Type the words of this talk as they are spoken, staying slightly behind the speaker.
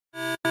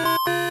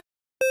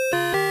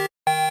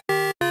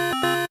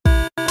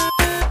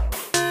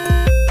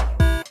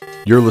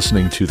You're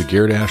listening to the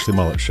Garrett Ashley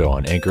Mullet Show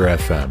on Anchor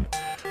FM.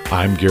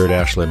 I'm Garrett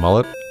Ashley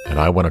Mullet, and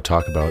I want to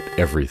talk about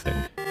everything.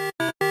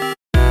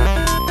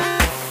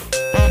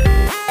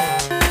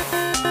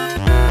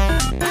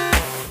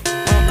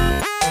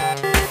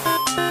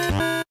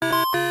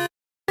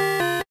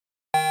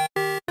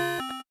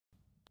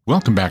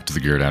 Welcome back to the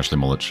Garrett Ashley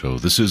Mullet Show.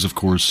 This is, of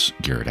course,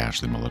 Garrett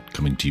Ashley Mullet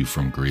coming to you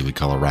from Greeley,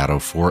 Colorado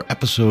for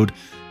episode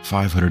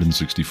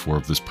 564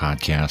 of this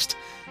podcast.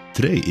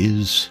 Today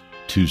is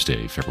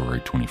Tuesday, February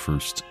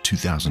 21st,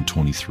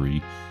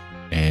 2023.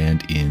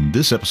 And in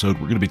this episode,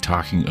 we're going to be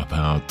talking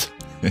about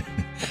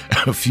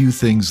a few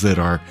things that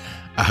are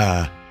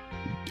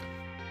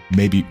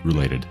maybe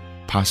related,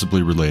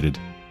 possibly related,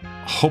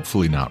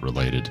 hopefully not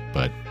related,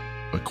 but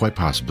quite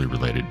possibly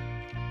related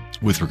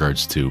with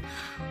regards to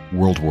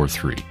World War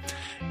III.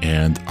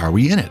 And are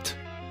we in it?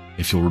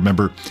 If you'll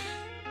remember,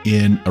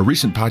 in a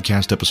recent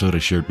podcast episode, I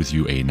shared with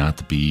you a Not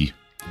the Bee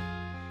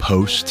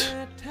post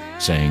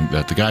saying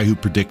that the guy who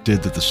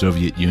predicted that the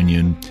Soviet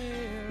Union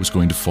was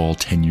going to fall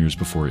 10 years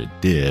before it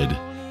did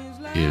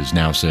is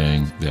now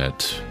saying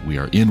that we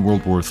are in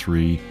World War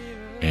III,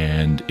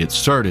 and it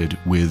started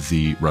with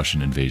the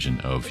Russian invasion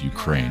of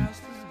Ukraine.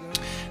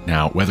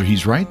 Now, whether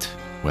he's right,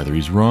 whether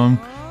he's wrong,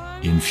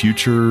 in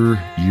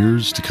future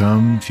years to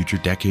come, future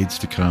decades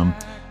to come,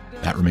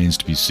 that remains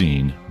to be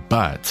seen.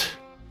 But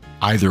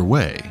either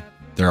way,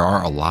 there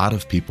are a lot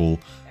of people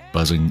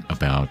buzzing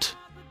about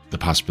the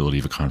possibility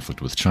of a conflict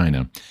with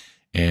China.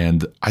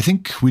 And I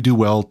think we do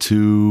well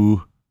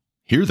to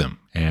hear them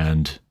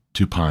and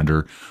to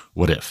ponder,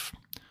 what if?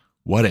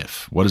 What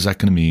if? What is that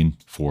going to mean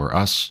for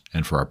us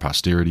and for our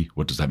posterity?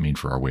 What does that mean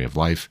for our way of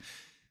life?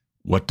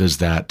 What does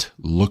that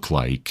look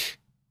like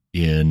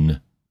in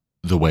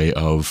the way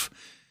of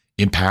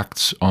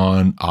impacts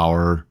on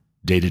our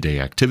day-to-day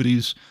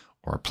activities,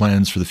 or our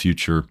plans for the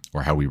future,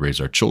 or how we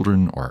raise our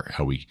children, or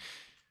how we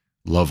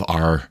love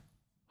our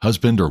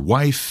husband or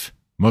wife?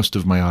 Most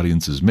of my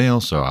audience is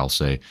male, so I'll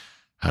say,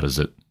 how does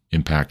it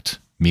impact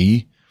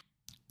me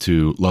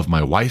to love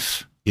my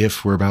wife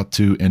if we're about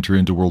to enter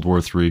into World War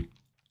III?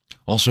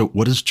 Also,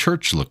 what does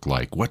church look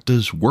like? What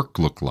does work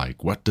look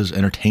like? What does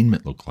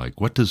entertainment look like?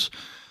 What does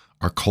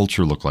our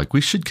culture look like? We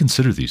should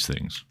consider these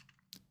things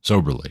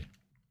soberly.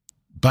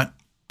 But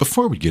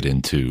before we get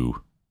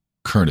into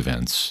current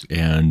events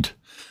and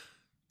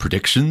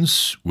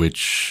predictions,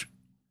 which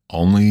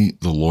only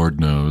the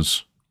Lord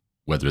knows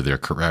whether they're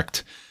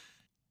correct,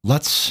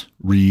 let's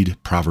read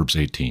Proverbs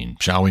 18,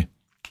 shall we?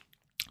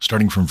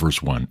 Starting from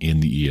verse 1 in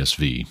the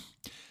ESV.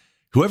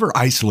 Whoever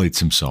isolates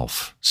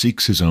himself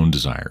seeks his own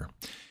desire.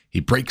 He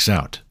breaks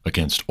out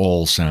against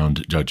all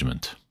sound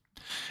judgment.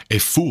 A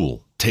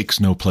fool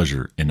takes no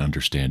pleasure in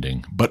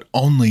understanding, but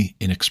only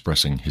in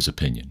expressing his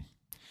opinion.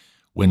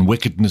 When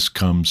wickedness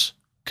comes,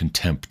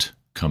 contempt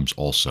comes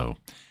also,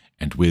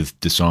 and with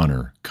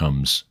dishonor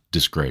comes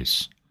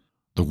disgrace.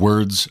 The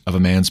words of a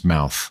man's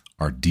mouth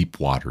are deep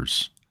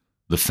waters.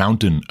 The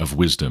fountain of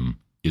wisdom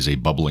is a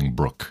bubbling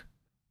brook.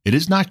 It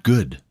is not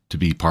good to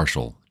be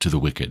partial to the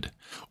wicked,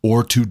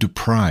 or to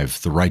deprive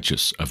the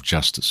righteous of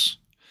justice.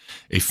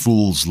 A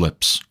fool's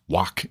lips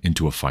walk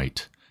into a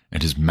fight,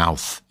 and his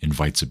mouth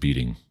invites a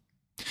beating.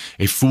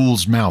 A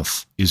fool's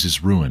mouth is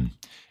his ruin,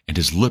 and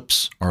his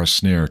lips are a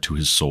snare to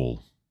his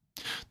soul.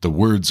 The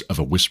words of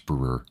a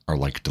whisperer are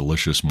like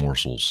delicious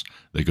morsels.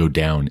 They go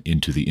down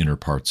into the inner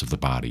parts of the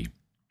body.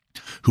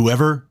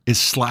 Whoever is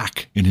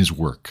slack in his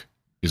work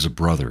is a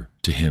brother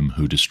to him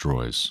who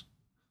destroys.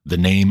 The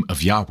name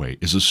of Yahweh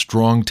is a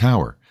strong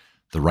tower.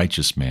 The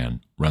righteous man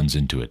runs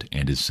into it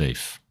and is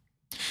safe.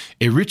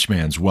 A rich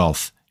man's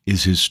wealth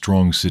is his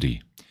strong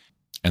city,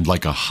 and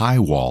like a high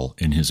wall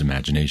in his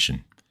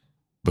imagination.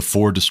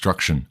 Before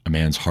destruction, a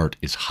man's heart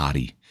is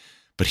haughty,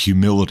 but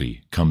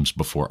humility comes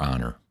before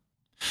honor.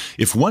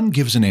 If one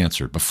gives an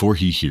answer before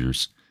he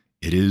hears,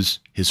 it is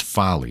his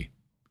folly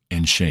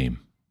and shame.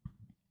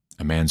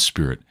 A man's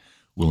spirit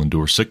will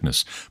endure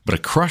sickness, but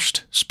a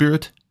crushed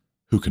spirit,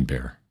 who can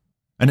bear?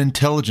 An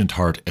intelligent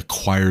heart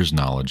acquires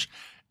knowledge,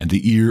 and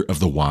the ear of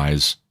the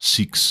wise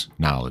seeks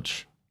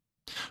knowledge.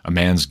 A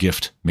man's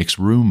gift makes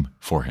room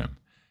for him,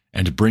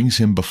 and brings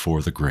him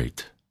before the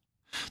great.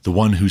 The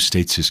one who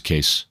states his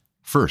case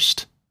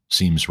first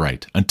seems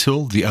right,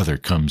 until the other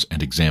comes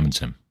and examines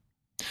him.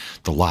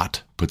 The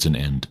lot puts an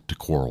end to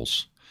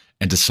quarrels,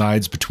 and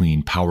decides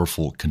between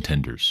powerful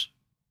contenders.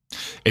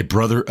 A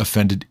brother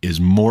offended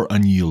is more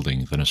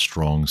unyielding than a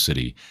strong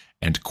city,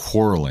 and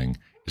quarreling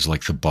is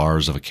like the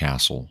bars of a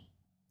castle.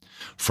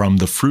 From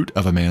the fruit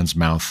of a man's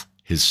mouth,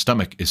 his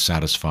stomach is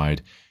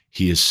satisfied.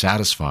 He is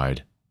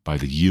satisfied by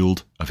the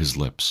yield of his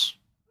lips.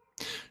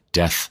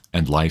 Death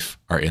and life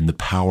are in the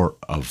power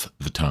of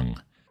the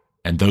tongue,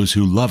 and those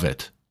who love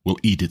it will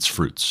eat its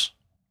fruits.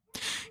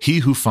 He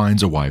who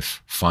finds a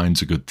wife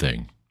finds a good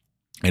thing,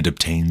 and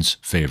obtains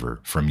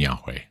favor from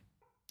Yahweh.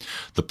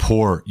 The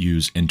poor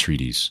use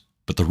entreaties,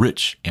 but the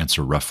rich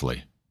answer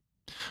roughly.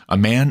 A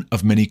man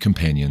of many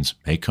companions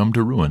may come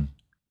to ruin,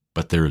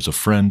 but there is a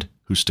friend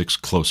who sticks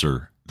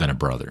closer than a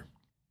brother.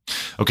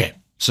 Okay,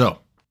 so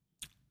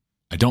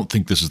I don't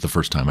think this is the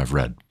first time I've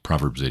read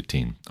Proverbs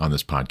 18 on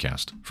this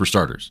podcast, for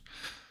starters.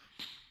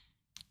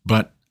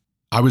 But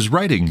I was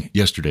writing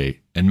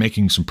yesterday and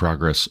making some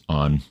progress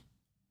on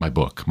my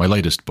book, my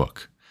latest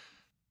book,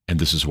 and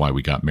This Is Why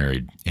We Got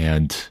Married.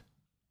 And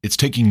it's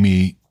taking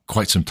me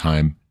quite some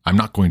time. I'm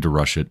not going to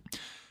rush it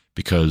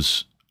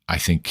because I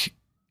think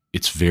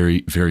it's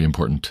very, very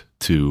important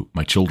to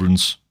my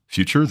children's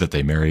future that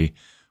they marry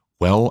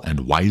well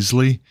and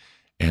wisely,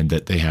 and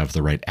that they have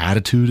the right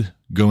attitude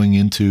going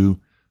into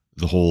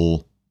the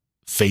whole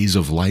phase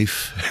of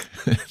life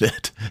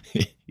that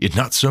in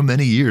not so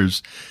many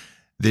years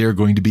they are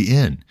going to be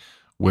in,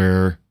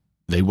 where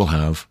they will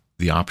have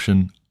the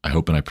option, I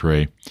hope and I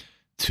pray,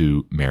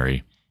 to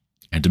marry.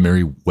 And to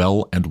marry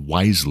well and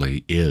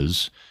wisely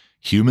is,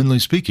 humanly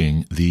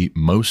speaking, the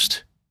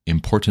most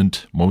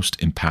important, most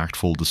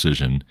impactful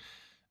decision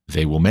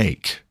they will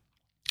make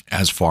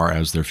as far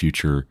as their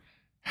future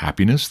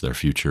happiness, their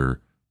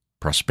future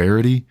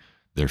prosperity,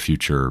 their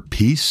future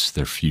peace,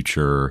 their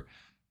future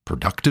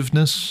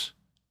productiveness.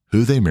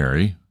 Who they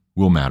marry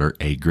will matter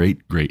a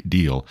great, great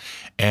deal.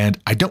 And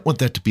I don't want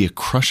that to be a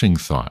crushing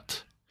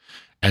thought,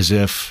 as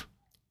if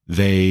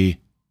they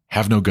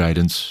have no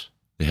guidance,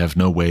 they have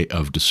no way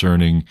of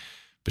discerning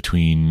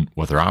between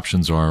what their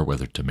options are,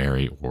 whether to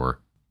marry or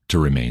to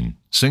remain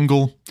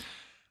single,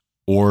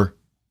 or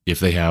if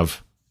they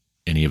have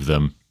any of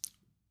them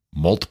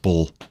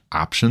multiple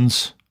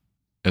options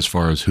as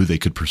far as who they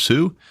could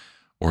pursue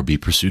or be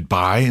pursued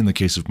by. In the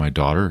case of my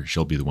daughter,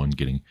 she'll be the one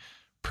getting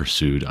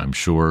pursued, I'm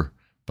sure,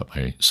 but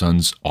my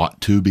sons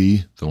ought to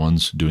be the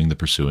ones doing the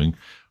pursuing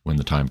when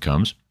the time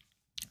comes.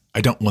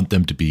 I don't want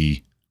them to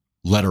be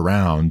led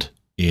around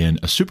in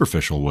a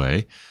superficial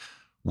way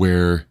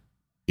where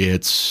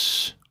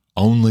it's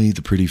only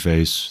the pretty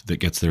face that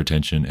gets their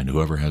attention, and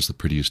whoever has the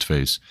prettiest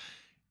face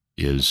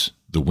is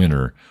the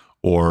winner,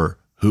 or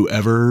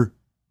whoever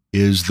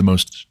is the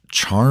most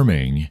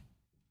charming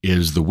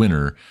is the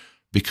winner,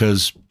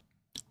 because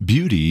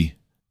beauty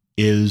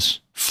is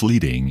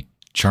fleeting,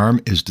 charm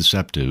is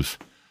deceptive,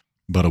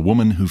 but a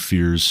woman who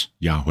fears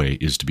Yahweh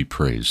is to be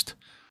praised.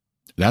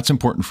 That's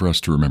important for us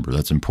to remember.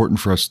 That's important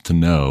for us to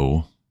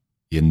know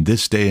in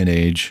this day and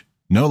age,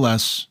 no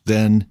less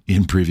than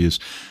in previous,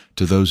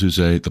 to those who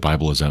say the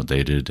Bible is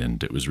outdated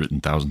and it was written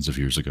thousands of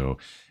years ago.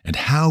 And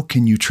how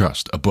can you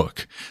trust a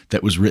book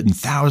that was written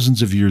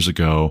thousands of years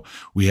ago?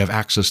 We have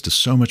access to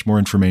so much more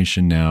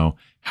information now.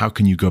 How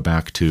can you go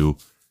back to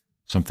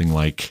something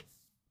like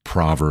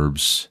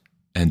Proverbs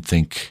and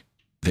think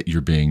that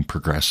you're being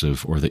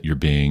progressive or that you're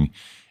being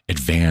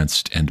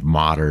advanced and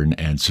modern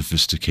and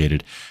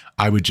sophisticated?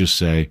 I would just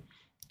say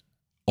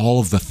all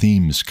of the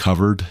themes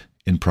covered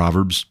in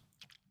Proverbs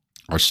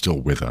are still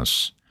with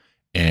us,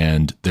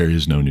 and there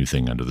is no new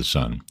thing under the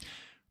sun.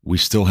 We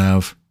still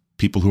have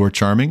people who are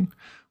charming.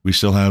 We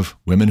still have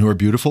women who are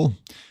beautiful.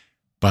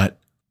 But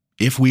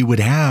if we would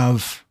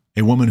have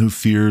a woman who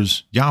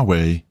fears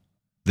Yahweh,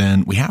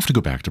 then we have to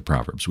go back to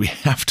Proverbs. We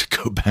have to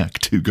go back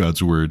to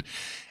God's word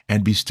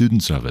and be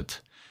students of it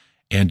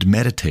and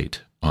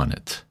meditate on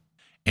it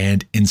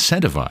and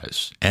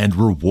incentivize and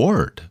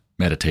reward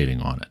meditating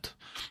on it.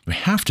 We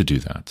have to do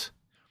that.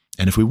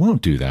 And if we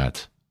won't do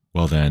that,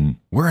 well, then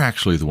we're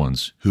actually the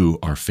ones who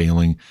are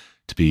failing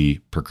to be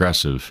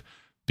progressive,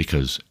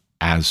 because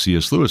as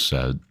C.S. Lewis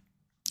said,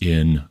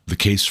 in The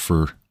Case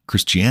for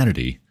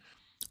Christianity,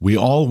 we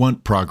all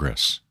want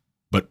progress,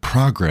 but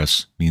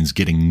progress means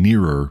getting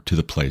nearer to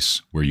the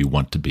place where you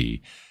want to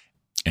be.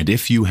 And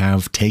if you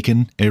have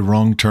taken a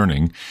wrong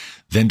turning,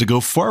 then to go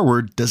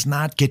forward does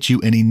not get you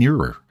any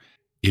nearer.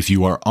 If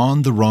you are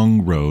on the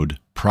wrong road,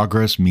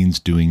 progress means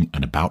doing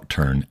an about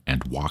turn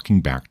and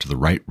walking back to the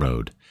right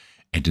road.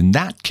 And in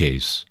that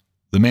case,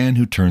 the man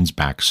who turns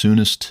back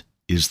soonest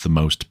is the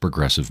most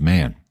progressive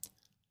man.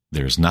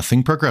 There's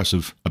nothing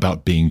progressive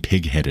about being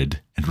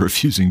pig-headed and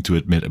refusing to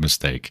admit a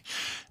mistake.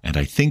 And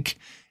I think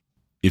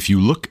if you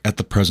look at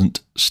the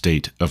present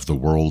state of the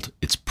world,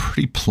 it's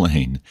pretty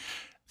plain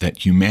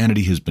that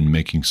humanity has been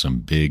making some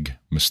big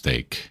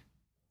mistake.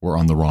 We're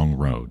on the wrong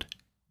road.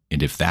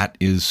 And if that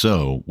is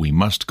so, we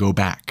must go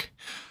back.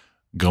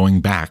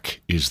 Going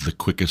back is the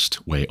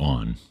quickest way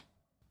on.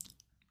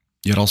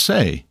 Yet I'll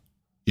say,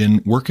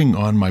 in working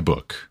on my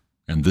book,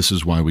 and This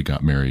Is Why We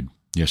Got Married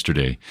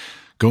yesterday,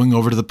 going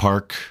over to the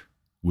park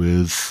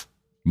with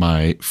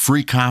my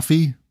free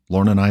coffee,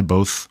 Lauren and I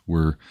both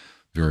were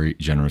very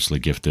generously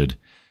gifted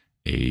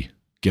a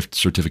gift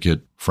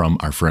certificate from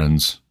our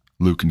friends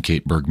Luke and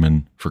Kate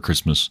Bergman for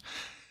Christmas.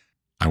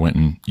 I went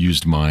and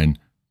used mine,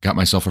 got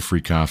myself a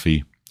free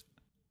coffee,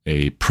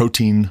 a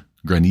protein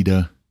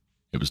granita,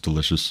 it was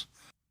delicious,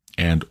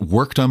 and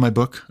worked on my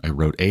book. I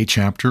wrote a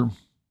chapter,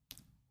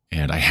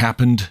 and I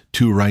happened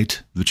to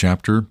write the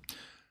chapter,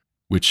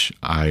 which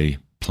I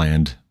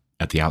planned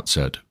at the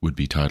outset would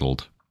be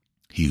titled,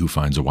 He Who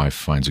Finds a Wife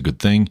Finds a Good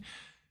Thing,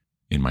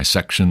 in my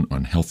section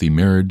on healthy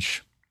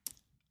marriage.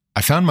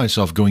 I found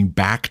myself going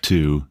back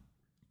to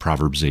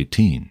Proverbs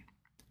 18,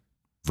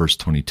 verse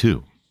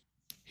 22.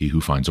 He who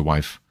finds a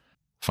wife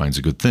finds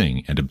a good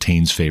thing and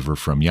obtains favor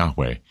from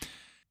Yahweh.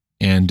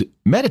 and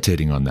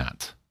meditating on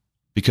that.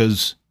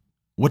 Because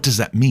what does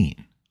that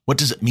mean? What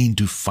does it mean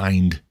to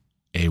find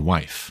a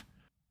wife?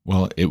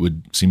 Well, it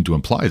would seem to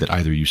imply that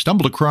either you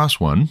stumbled across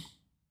one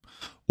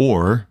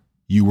or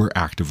you were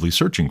actively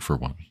searching for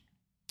one.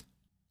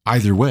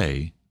 Either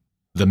way,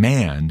 the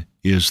man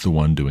is the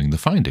one doing the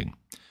finding.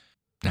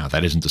 Now,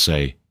 that isn't to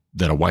say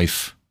that a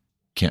wife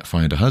can't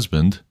find a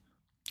husband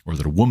or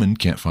that a woman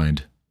can't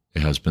find a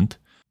husband,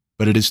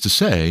 but it is to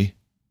say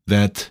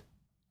that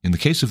in the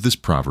case of this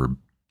proverb,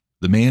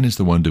 the man is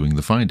the one doing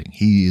the finding.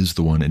 He is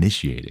the one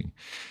initiating.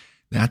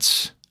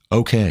 That's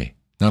okay.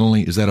 Not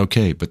only is that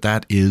okay, but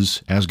that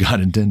is as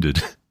God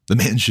intended. The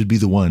man should be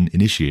the one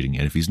initiating.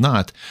 And if he's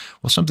not,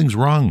 well, something's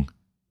wrong.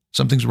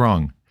 Something's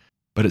wrong.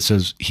 But it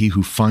says, he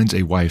who finds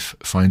a wife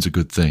finds a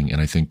good thing. And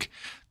I think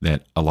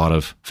that a lot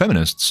of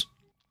feminists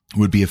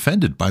would be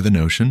offended by the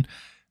notion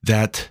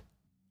that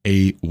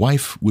a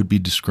wife would be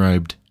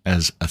described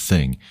as a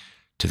thing.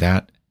 To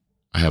that,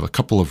 I have a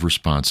couple of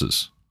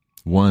responses.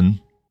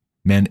 One,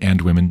 men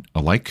and women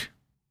alike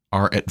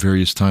are at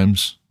various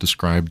times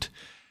described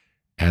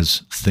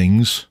as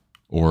things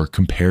or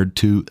compared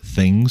to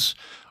things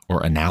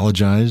or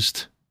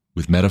analogized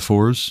with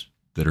metaphors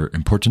that are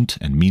important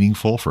and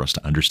meaningful for us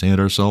to understand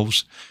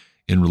ourselves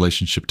in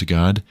relationship to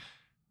God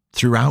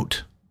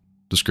throughout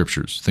the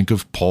scriptures. Think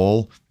of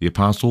Paul, the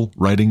apostle,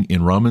 writing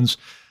in Romans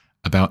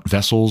about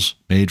vessels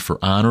made for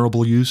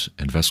honorable use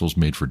and vessels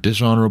made for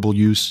dishonorable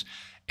use,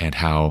 and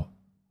how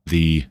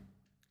the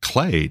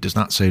clay does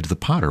not say to the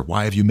potter,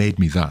 "Why have you made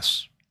me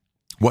thus?"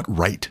 What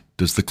right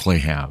does the clay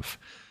have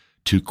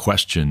to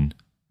question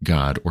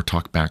God or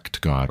talk back to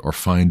God or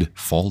find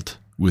fault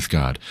with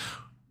God?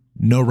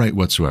 No right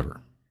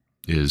whatsoever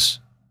is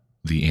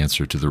the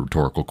answer to the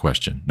rhetorical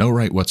question. No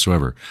right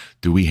whatsoever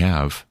do we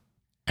have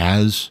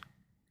as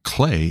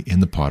clay in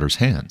the potter's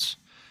hands.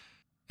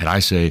 And I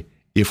say,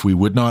 if we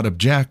would not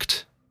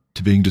object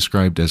to being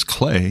described as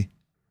clay,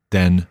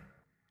 then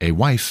a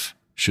wife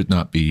should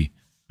not be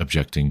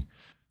objecting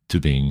to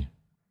being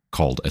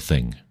called a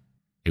thing.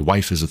 A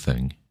wife is a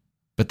thing.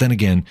 But then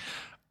again,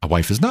 a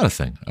wife is not a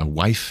thing. A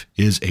wife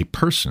is a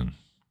person.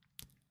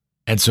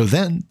 And so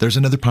then there's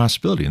another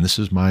possibility, and this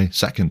is my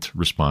second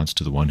response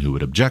to the one who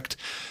would object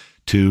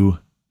to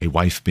a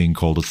wife being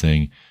called a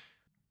thing.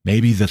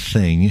 Maybe the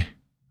thing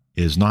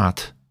is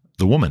not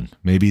the woman.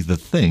 Maybe the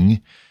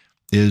thing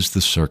is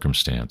the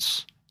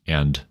circumstance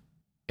and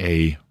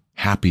a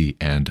happy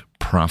and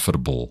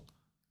profitable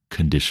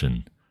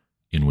condition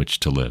in which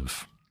to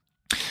live.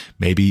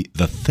 Maybe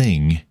the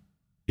thing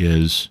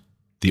is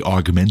the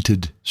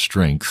augmented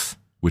strength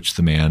which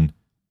the man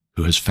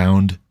who has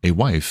found a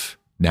wife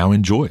now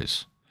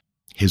enjoys.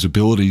 His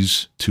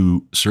abilities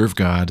to serve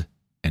God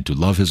and to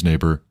love his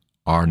neighbor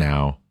are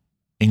now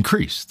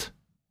increased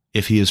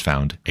if he has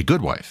found a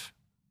good wife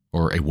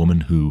or a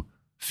woman who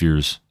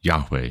fears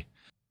Yahweh.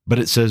 But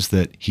it says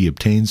that he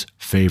obtains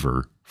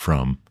favor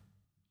from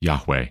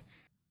Yahweh,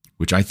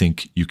 which I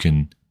think you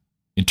can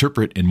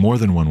interpret in more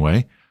than one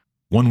way.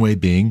 One way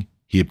being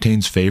he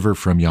obtains favor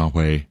from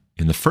Yahweh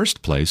in the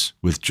first place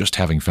with just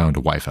having found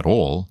a wife at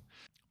all,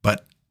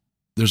 but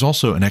there's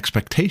also an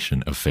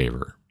expectation of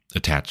favor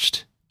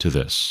attached to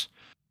this.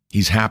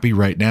 He's happy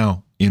right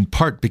now, in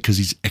part because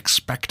he's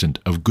expectant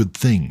of good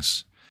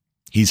things.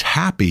 He's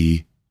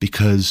happy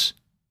because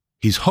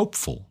he's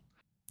hopeful.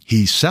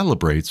 He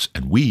celebrates,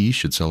 and we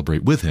should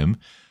celebrate with him,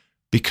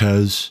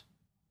 because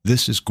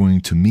this is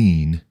going to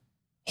mean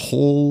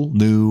whole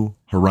new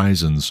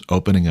horizons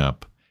opening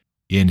up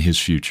in his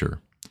future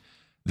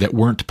that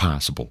weren't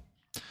possible.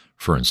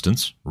 For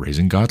instance,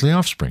 raising godly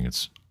offspring.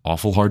 It's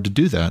awful hard to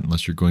do that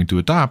unless you're going to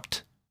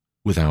adopt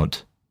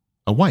without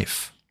a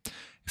wife.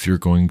 If you're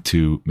going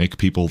to make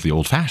people the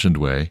old-fashioned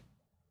way,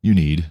 you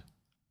need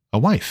a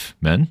wife,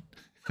 men.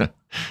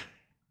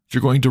 If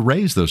you're going to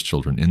raise those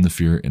children in the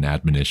fear and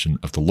admonition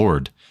of the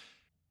Lord.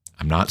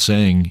 I'm not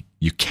saying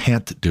you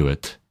can't do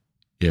it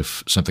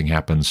if something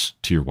happens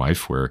to your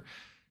wife where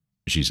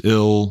she's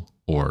ill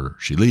or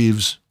she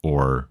leaves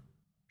or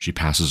she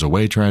passes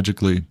away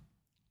tragically.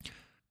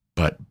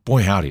 But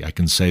boy howdy, I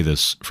can say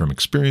this from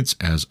experience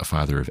as a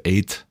father of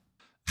 8,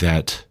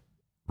 that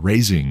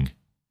raising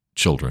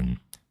children,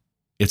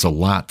 it's a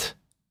lot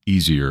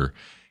easier,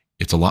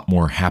 it's a lot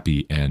more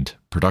happy and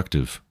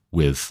productive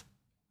with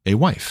a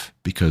wife,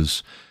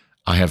 because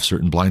I have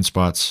certain blind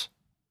spots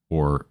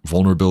or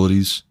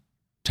vulnerabilities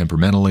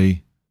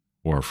temperamentally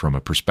or from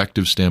a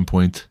perspective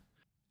standpoint,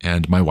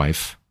 and my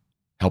wife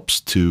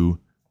helps to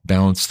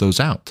balance those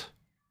out.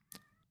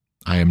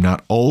 I am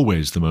not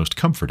always the most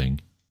comforting.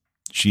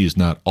 She is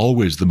not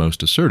always the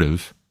most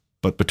assertive,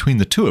 but between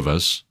the two of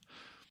us,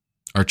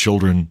 our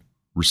children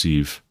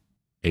receive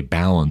a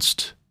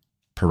balanced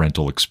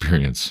parental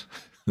experience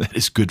that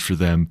is good for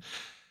them,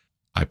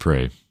 I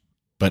pray.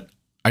 But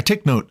I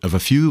take note of a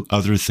few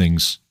other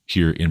things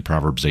here in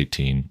Proverbs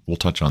 18. We'll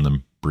touch on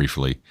them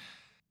briefly.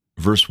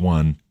 Verse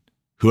 1,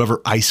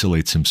 whoever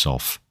isolates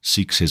himself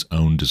seeks his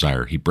own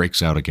desire. He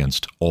breaks out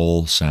against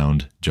all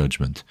sound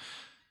judgment.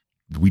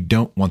 We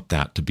don't want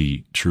that to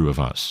be true of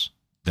us.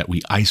 that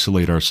we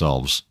isolate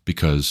ourselves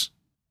because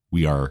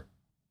we are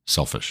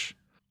selfish.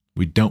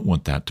 We don't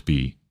want that to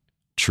be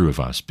true of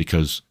us,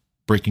 because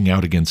breaking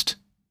out against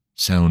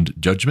sound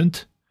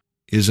judgment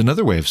is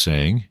another way of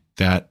saying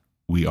that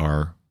we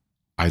are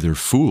either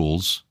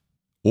fools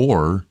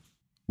or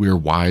we are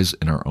wise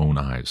in our own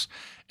eyes.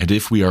 And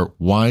if we are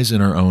wise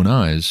in our own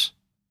eyes,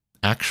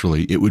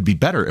 actually, it would be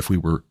better if we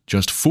were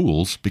just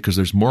fools, because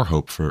there's more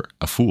hope for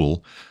a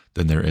fool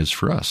than there is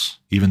for us,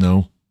 even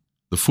though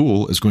the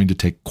fool is going to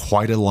take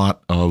quite a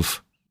lot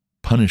of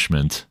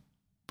punishment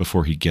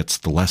before he gets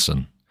the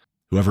lesson.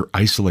 Whoever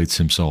isolates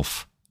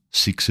himself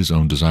seeks his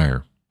own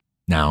desire.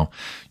 Now,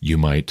 you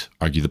might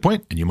argue the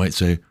point, and you might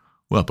say,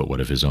 well, but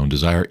what if his own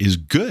desire is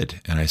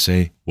good? And I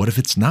say, what if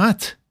it's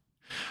not?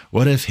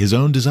 What if his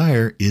own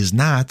desire is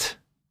not,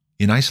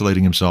 in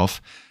isolating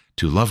himself,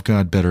 to love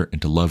God better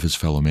and to love his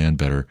fellow man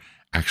better?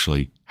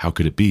 Actually, how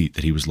could it be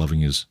that he was loving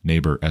his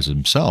neighbor as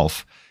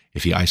himself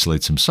if he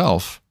isolates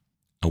himself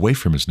away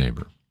from his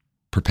neighbor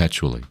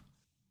perpetually?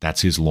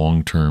 That's his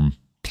long-term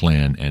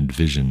plan and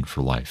vision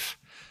for life.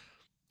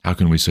 How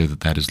can we say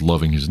that that is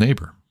loving his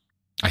neighbor?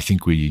 I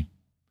think we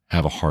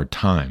have a hard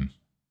time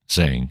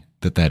saying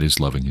that that is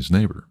loving his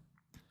neighbor.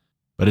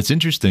 But it's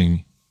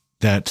interesting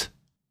that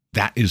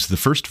that is the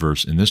first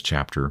verse in this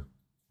chapter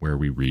where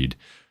we read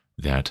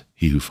that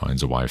he who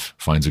finds a wife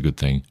finds a good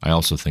thing. I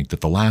also think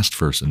that the last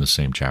verse in the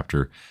same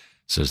chapter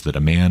says that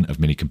a man of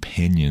many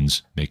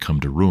companions may come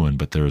to ruin,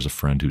 but there is a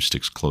friend who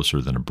sticks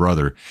closer than a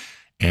brother.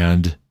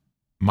 And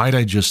might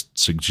I just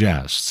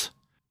suggest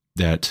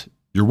that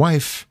your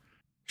wife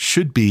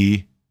should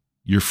be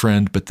your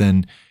friend, but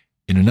then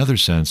in another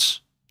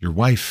sense, your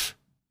wife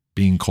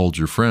being called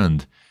your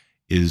friend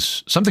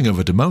is something of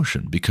a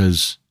demotion,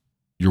 because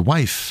your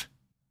wife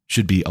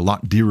should be a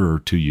lot dearer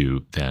to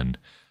you than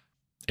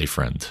a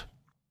friend.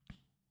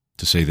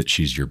 To say that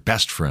she's your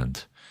best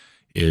friend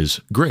is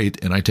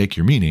great, and I take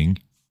your meaning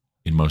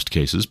in most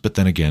cases, but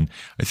then again,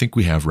 I think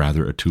we have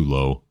rather a too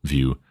low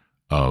view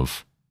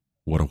of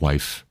what a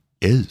wife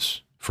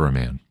is for a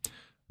man,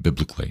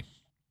 biblically.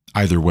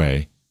 Either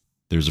way,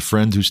 there's a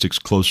friend who sticks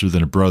closer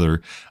than a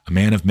brother. A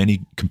man of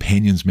many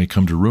companions may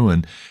come to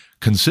ruin.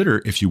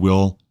 Consider, if you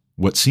will,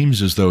 what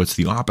seems as though it's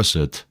the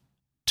opposite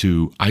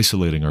to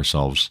isolating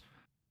ourselves,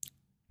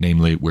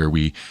 namely where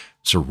we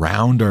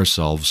surround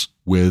ourselves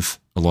with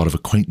a lot of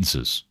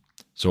acquaintances.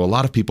 So a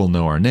lot of people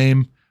know our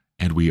name,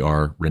 and we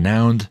are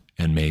renowned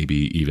and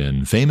maybe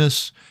even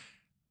famous,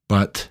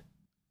 but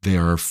they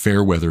are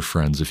fair weather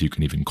friends, if you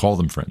can even call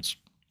them friends.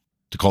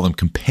 To call them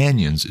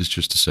companions is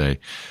just to say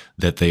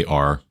that they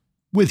are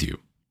with you.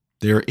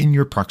 They are in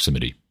your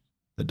proximity.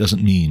 That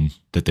doesn't mean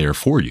that they are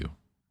for you.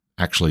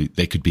 Actually,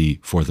 they could be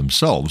for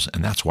themselves,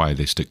 and that's why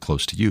they stick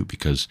close to you,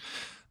 because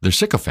they're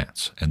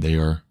sycophants and they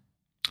are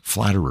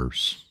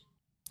flatterers.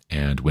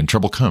 And when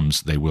trouble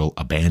comes, they will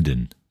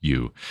abandon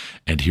you.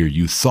 And here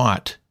you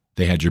thought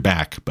they had your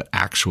back, but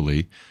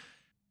actually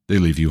they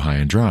leave you high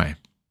and dry.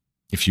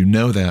 If you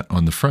know that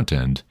on the front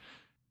end,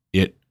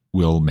 it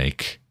will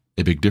make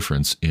a big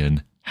difference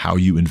in how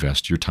you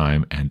invest your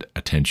time and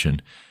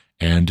attention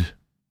and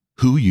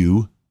who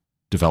you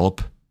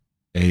develop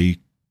a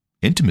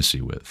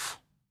intimacy with,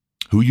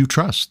 who you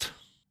trust,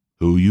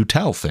 who you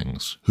tell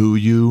things, who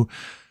you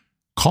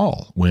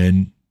call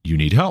when you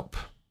need help.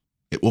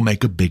 It will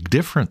make a big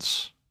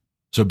difference.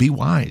 So be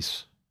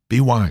wise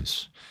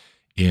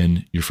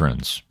in your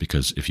friends,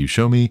 because if you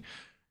show me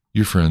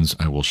your friends,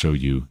 I will show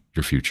you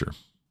your future.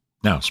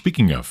 Now,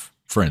 speaking of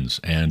friends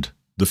and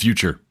the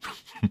future,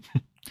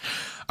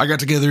 I got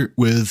together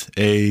with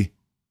a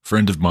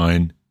friend of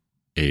mine,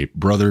 a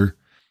brother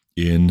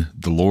in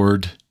the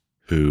Lord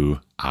who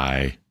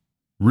I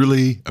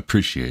really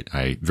appreciate.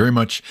 I very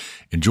much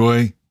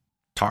enjoy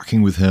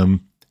talking with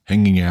him,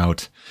 hanging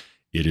out.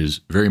 It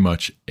is very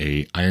much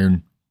a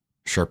iron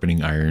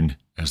sharpening iron,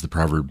 as the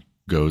proverb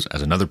goes,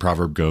 as another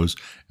proverb goes,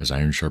 as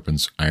iron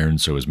sharpens iron,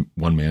 so is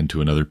one man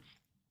to another.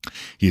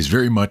 He is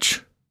very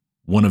much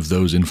one of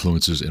those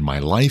influences in my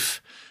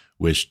life,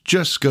 which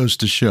just goes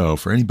to show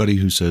for anybody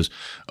who says,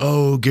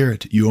 oh,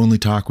 Garrett, you only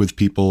talk with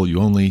people, you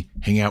only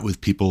hang out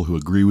with people who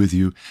agree with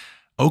you.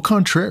 Au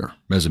contraire,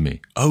 mes amis,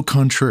 au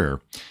contraire.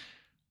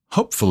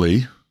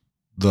 Hopefully,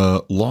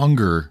 the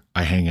longer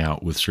I hang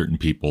out with certain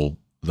people,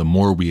 the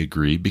more we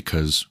agree,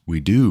 because we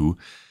do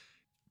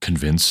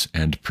convince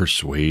and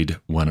persuade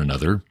one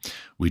another.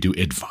 We do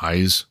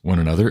advise one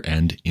another,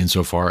 and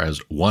insofar as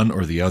one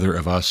or the other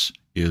of us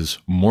is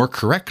more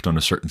correct on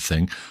a certain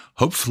thing,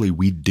 hopefully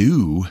we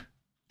do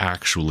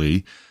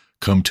actually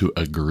come to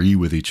agree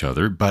with each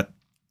other. But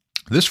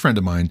this friend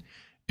of mine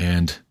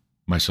and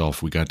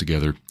myself, we got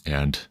together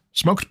and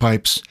smoked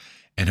pipes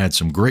and had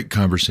some great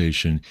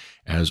conversation,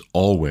 as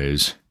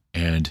always,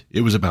 and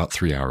it was about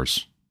 3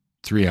 hours.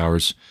 3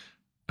 hours,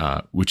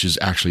 which is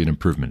actually an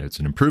improvement. It's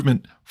an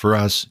improvement for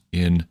us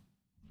in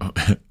a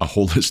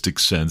holistic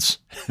sense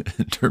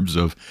in terms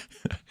of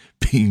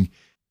being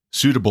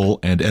suitable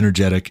and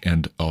energetic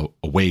and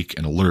awake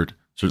and alert.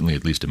 Certainly,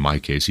 at least in my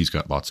case, he's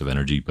got lots of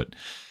energy, but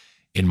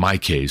in my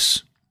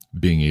case,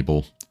 being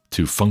able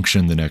to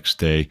function the next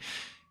day.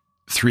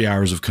 3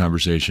 hours of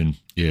conversation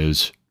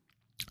is,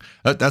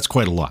 that's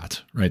quite a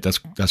lot, right?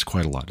 That's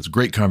quite a lot. It's a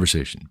great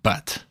conversation,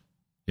 but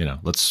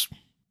let's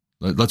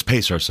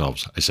pace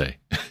ourselves, I say.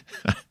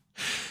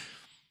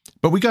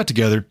 But we got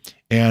together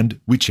and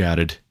we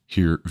chatted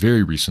here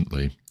very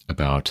recently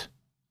about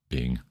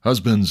being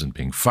husbands and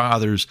being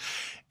fathers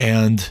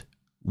and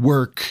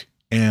work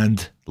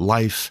and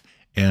life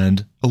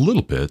and a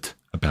little bit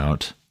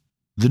about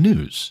the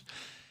news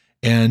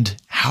and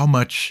how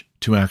much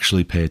to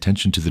actually pay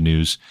attention to the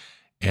news,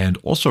 and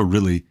also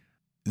really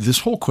this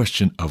whole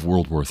question of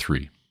World War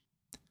III,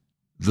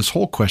 this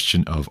whole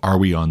question of, are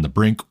we on the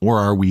brink or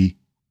are we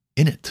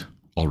in it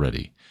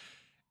already?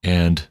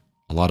 And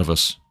a lot of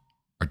us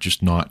are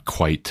just not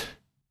quite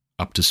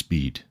up to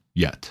speed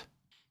yet.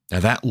 Now,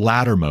 that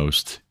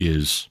lattermost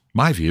is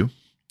my view,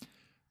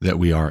 that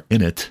we are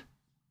in it,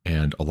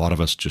 and a lot of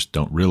us just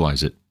don't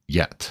realize it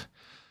yet,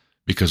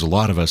 because a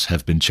lot of us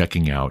have been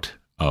checking out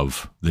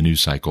of the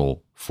news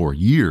cycle for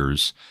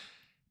years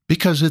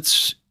because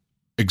it's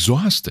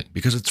exhausting,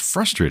 because it's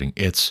frustrating,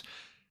 it's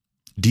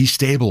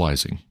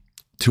destabilizing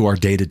to our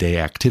day-to-day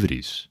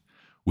activities.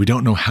 We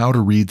don't know how to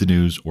read the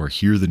news or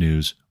hear the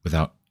news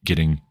without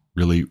getting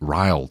really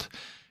riled.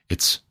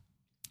 It's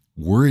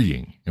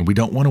worrying, and we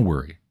don't want to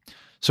worry.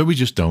 So we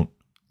just don't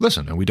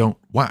listen, and we don't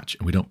watch,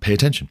 and we don't pay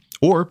attention.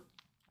 Or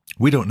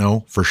we don't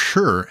know for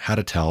sure how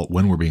to tell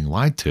when we're being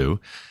lied to.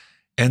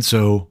 And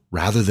so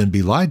rather than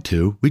be lied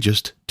to, we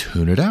just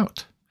tune it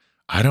out.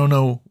 I don't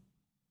know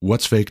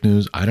what's fake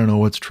news. I don't know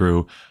what's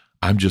true.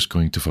 I'm just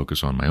going to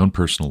focus on my own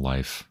personal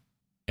life.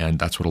 And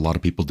that's what a lot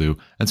of people do.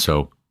 And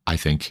so I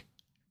think,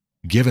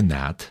 given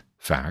that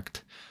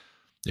fact,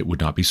 it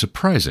would not be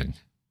surprising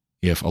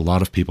if a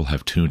lot of people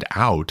have tuned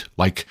out,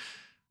 like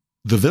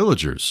the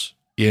villagers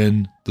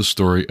in the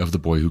story of the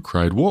boy who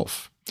cried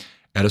wolf.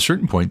 At a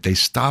certain point, they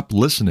stop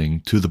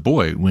listening to the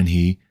boy when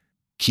he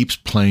keeps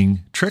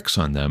playing tricks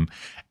on them.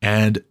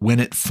 And when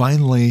it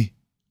finally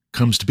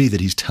comes to be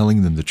that he's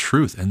telling them the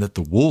truth and that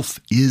the wolf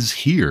is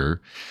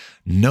here,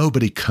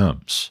 nobody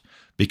comes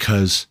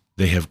because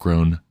they have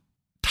grown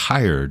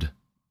tired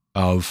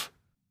of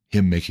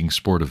him making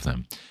sport of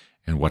them.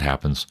 And what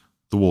happens?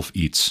 The wolf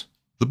eats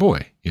the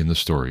boy in the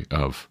story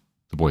of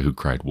the boy who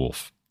cried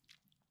wolf.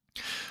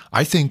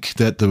 I think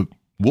that the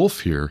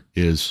wolf here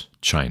is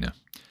China,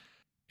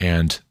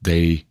 and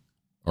they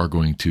are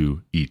going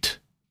to eat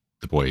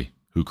the boy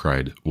who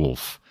cried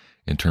wolf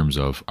in terms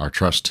of our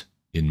trust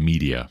in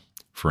media,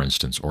 for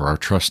instance, or our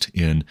trust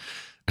in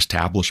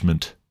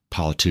establishment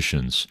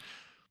politicians.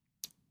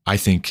 I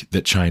think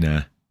that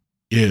China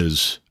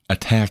is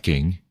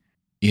attacking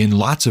in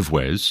lots of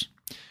ways,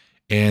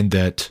 and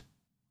that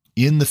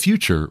in the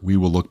future we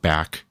will look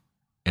back,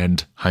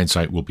 and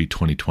hindsight will be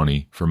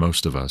 20/20 for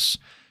most of us,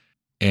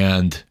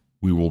 and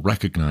we will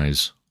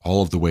recognize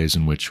all of the ways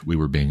in which we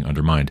were being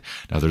undermined.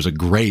 Now, there's a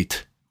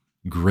great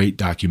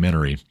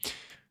documentary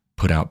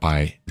put out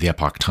by the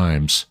Epoch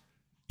Times.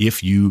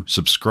 If you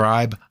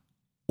subscribe,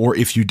 or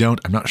if you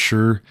don't, I'm not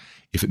sure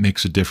if it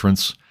makes a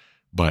difference,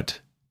 but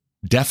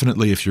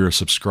definitely if you're a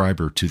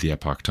subscriber to the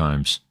Epoch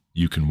Times,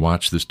 you can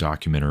watch this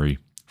documentary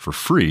for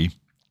free.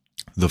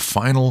 The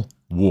Final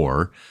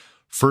War,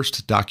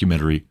 first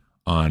documentary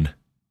on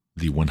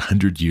the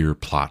 100-year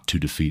plot to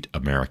defeat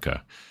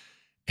America.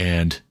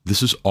 And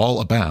this is all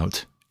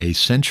about a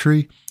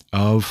century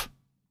of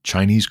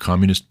Chinese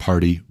Communist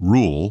Party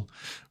rule,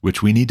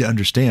 which we need to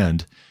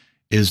understand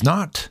is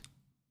not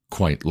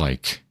quite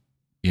like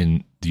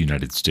in the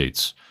United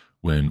States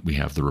when we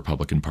have the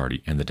Republican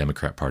Party and the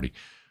Democrat Party.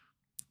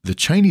 The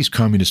Chinese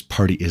Communist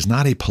Party is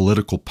not a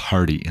political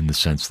party in the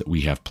sense that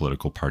we have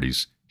political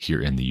parties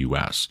here in the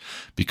US,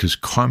 because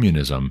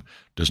communism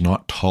does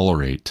not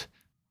tolerate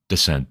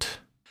dissent.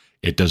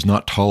 It does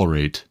not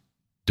tolerate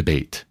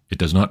debate. It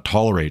does not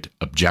tolerate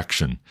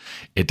objection.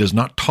 It does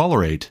not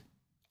tolerate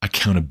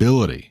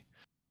accountability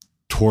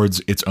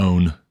towards its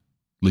own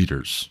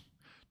leaders,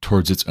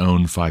 towards its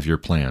own 5-year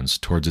plans,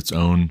 towards its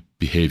own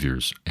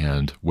behaviors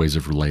and ways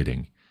of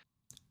relating.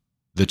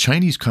 The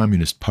Chinese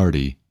Communist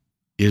Party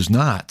is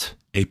not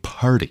a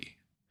party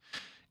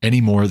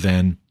any more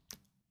than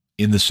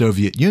in the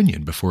Soviet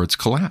Union before its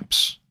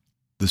collapse.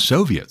 The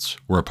Soviets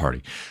were a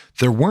party.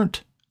 There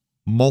weren't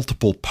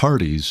multiple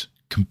parties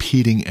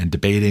competing and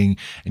debating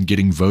and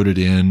getting voted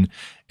in,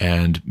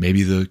 and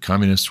maybe the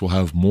communists will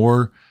have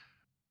more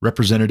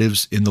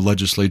representatives in the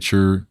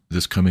legislature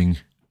this coming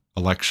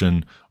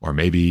election, or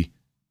maybe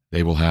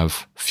they will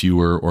have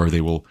fewer, or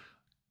they will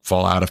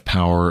fall out of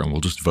power and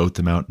we'll just vote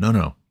them out.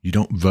 No, you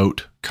don't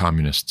vote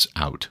communists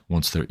out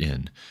once they're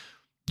in.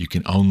 You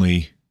can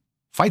only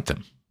fight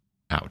them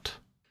out.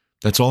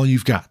 That's all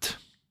you've got.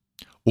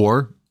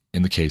 Or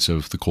in the case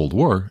of the Cold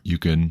War, you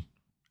can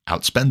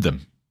outspend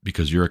them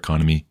because your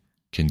economy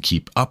can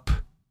keep up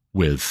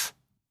with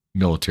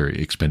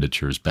military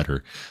expenditures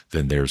better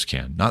than theirs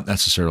can. Not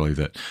necessarily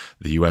that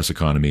the U.S.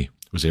 economy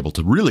was able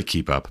to really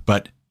keep up,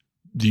 but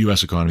the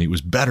U.S. economy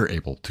was better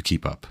able to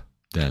keep up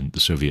than the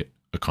Soviet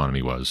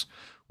economy was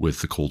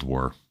with the Cold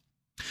War.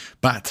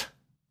 But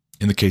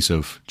In the case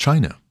of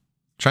China,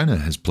 China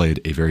has played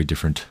a very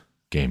different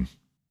game.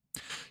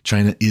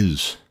 China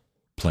is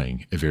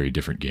playing a very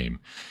different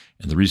game.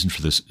 And the reason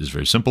for this is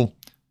very simple.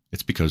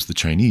 It's because the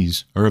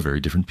Chinese are a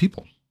very different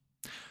people.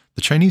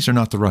 The Chinese are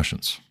not the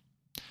Russians.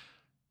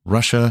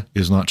 Russia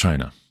is not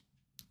China.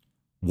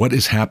 What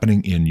is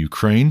happening in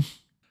Ukraine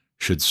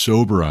should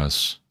sober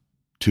us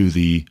to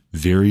the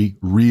very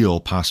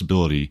real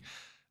possibility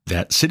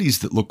that cities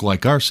that look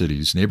like our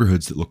cities,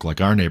 neighborhoods that look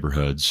like our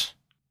neighborhoods,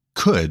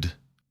 could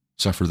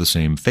suffer the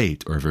same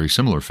fate or a very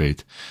similar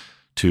fate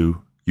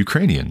to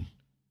Ukrainian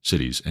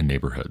cities and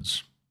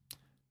neighborhoods.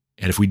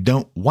 And if we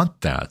don't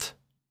want that,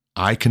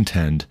 I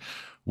contend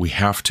we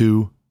have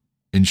to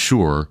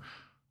ensure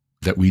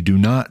that we do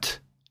not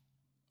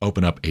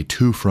open up a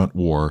two-front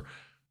war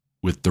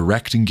with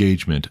direct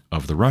engagement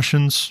of the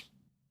Russians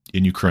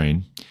in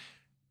Ukraine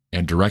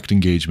and direct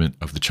engagement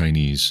of the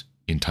Chinese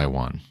in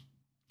Taiwan.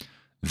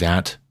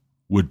 That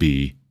would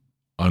be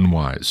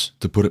unwise,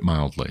 to put it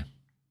mildly.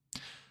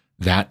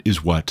 That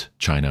is what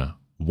China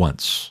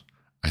wants.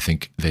 I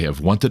think they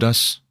have wanted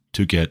us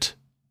to get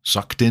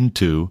sucked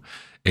into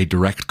a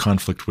direct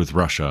conflict with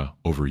Russia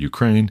over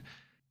Ukraine,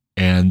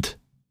 and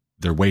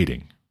they're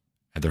waiting,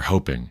 and they're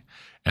hoping.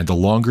 And the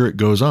longer it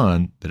goes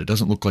on, that it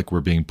doesn't look like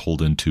we're being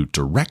pulled into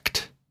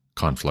direct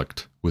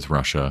conflict with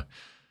Russia,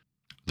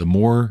 the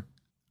more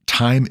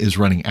time is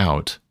running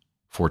out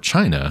for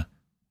China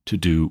to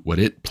do what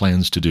it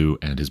plans to do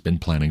and has been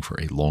planning for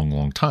a long,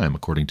 long time,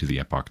 according to the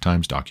Epoch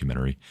Times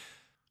documentary,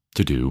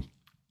 to do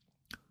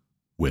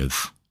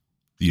with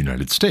the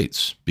United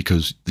States.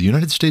 Because the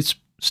United States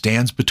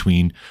stands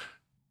between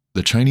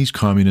the Chinese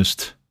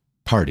Communist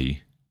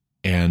Party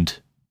and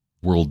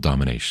world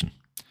domination.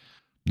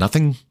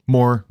 Nothing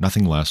more,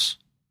 nothing less.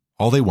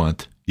 All they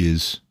want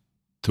is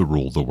to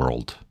rule the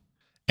world.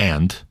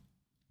 And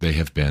they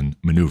have been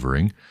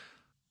maneuvering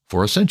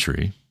for a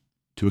century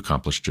to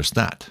accomplish just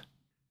that.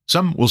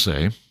 Some will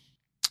say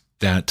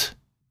that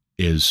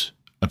is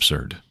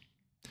absurd.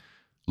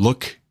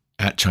 Look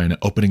at China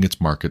opening its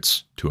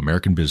markets to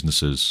American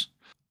businesses.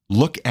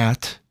 Look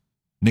at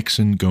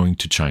Nixon going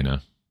to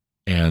China,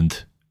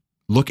 and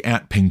look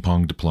at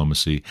ping-pong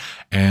diplomacy,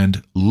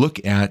 and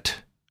look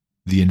at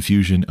the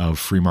infusion of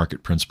free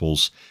market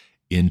principles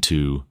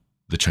into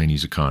the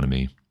Chinese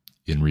economy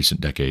in recent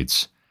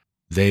decades.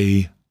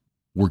 They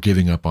were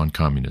giving up on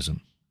communism,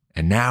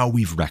 and now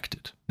we've wrecked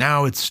it.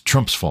 Now it's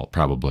Trump's fault,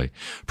 probably.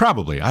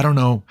 Probably. I don't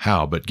know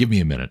how, but give me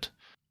a minute.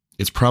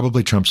 It's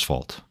probably Trump's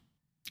fault.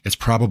 It's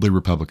probably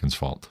Republicans'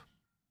 fault.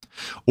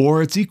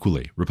 Or it's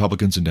equally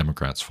Republicans and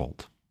Democrats'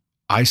 fault.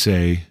 I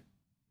say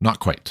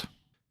not quite.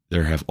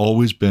 There have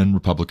always been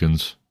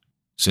Republicans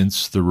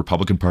since the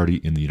Republican Party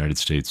in the United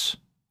States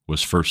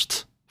was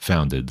first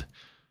founded.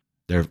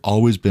 There have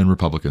always been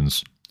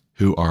Republicans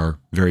who are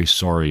very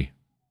sorry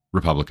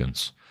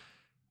Republicans,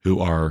 who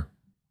are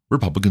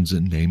Republicans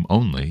in name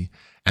only,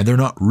 and they're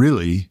not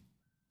really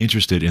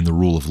interested in the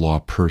rule of law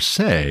per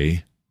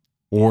se,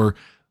 or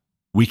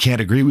we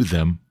can't agree with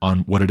them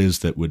on what it is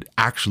that would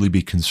actually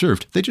be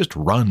conserved. They just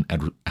run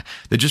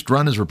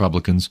as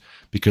Republicans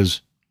because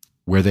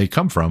where they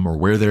come from or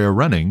where they're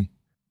running,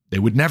 they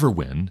would never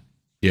win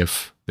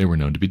if they were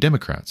known to be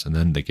Democrats. And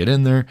then they get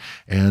in there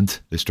and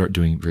they start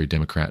doing very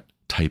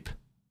Democrat-type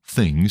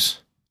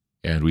things.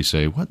 And we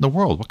say, what in the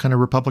world? What kind of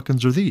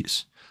Republicans are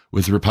these?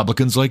 With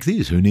Republicans like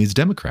these, who needs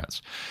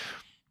Democrats?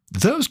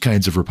 Those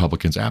kinds of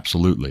Republicans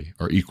absolutely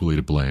are equally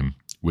to blame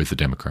with the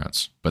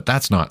Democrats. But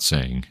that's not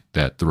saying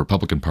that the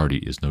Republican Party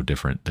is no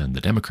different than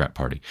the Democrat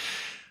Party.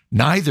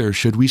 Neither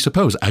should we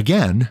suppose,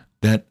 again,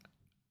 that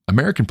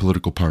American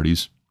political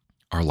parties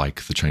are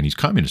like the Chinese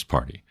Communist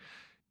Party.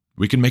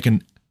 We can make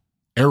an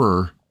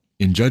error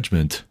in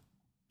judgment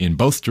in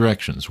both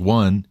directions.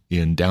 One,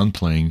 in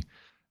downplaying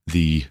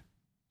the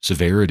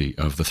severity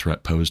of the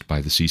threat posed by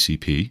the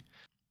CCP,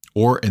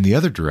 or in the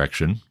other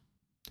direction,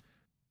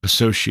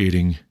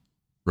 associating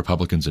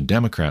Republicans and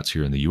Democrats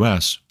here in the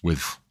U.S.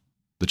 with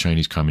the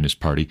Chinese Communist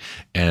Party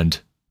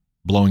and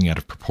blowing out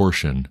of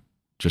proportion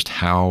just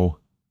how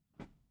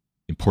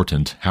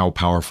important, how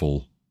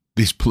powerful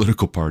these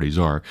political parties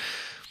are.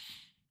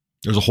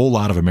 There's a whole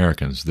lot of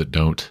Americans that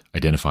don't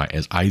identify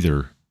as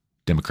either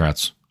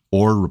Democrats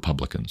or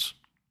Republicans.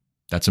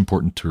 That's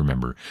important to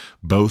remember.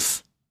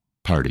 Both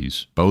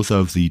parties, both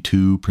of the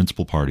two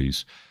principal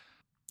parties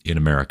in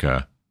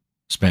America,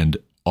 spend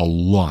a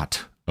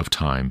lot of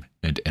time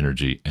and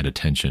energy and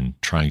attention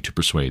trying to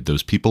persuade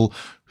those people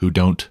who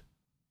don't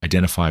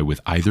identify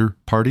with either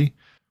party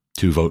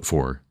to vote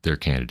for their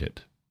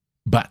candidate.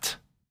 But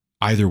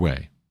either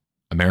way,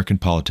 American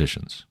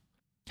politicians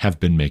have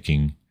been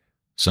making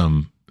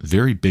some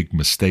very big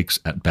mistakes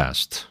at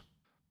best,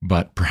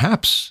 but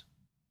perhaps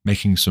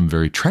making some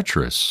very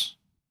treacherous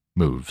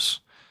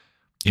moves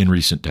in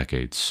recent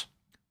decades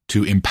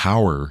to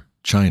empower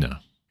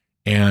China.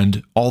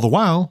 And all the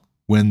while,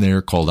 when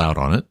they're called out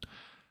on it,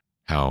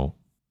 how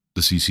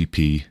the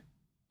CCP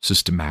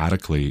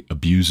systematically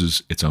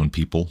abuses its own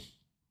people,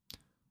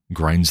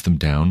 grinds them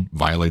down,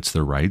 violates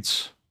their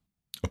rights,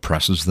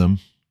 oppresses them,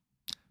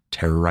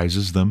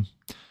 terrorizes them,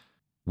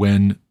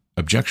 when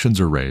objections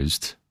are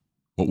raised,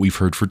 what we've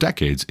heard for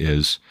decades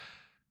is,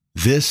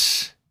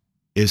 this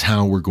is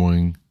how we're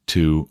going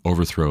to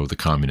overthrow the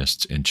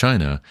communists in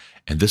China,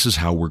 and this is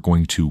how we're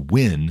going to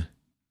win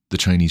the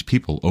Chinese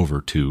people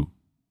over to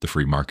the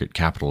free market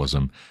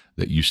capitalism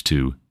that used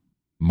to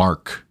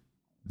mark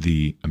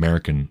the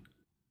American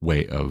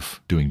way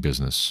of doing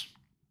business,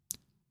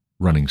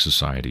 running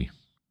society,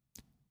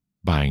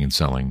 buying and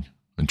selling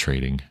and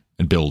trading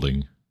and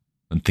building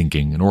and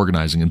thinking and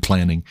organizing and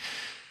planning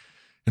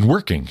and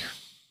working.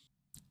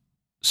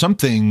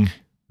 Something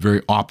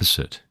very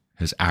opposite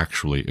has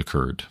actually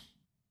occurred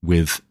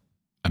with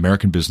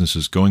American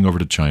businesses going over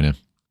to China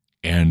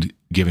and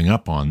giving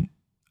up on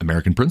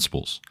American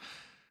principles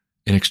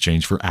in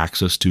exchange for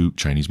access to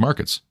Chinese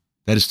markets.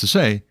 That is to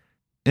say,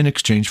 in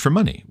exchange for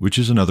money, which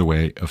is another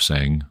way of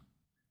saying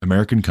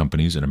American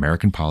companies and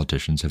American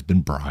politicians have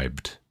been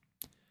bribed,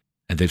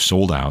 and they've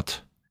sold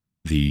out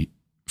the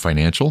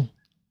financial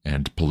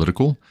and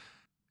political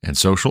and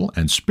social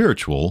and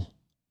spiritual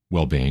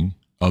well-being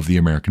of the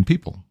American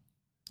people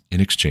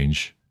in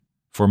exchange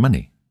for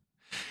money,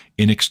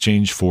 in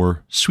exchange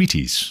for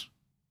sweeties,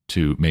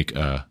 to make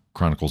a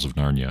Chronicles of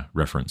Narnia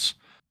reference.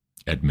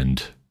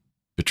 Edmund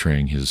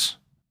betraying his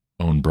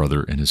own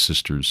brother and his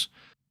sisters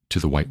to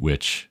the White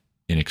Witch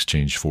in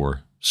exchange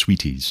for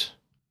sweeties,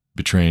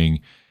 betraying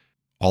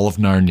all of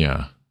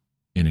Narnia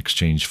in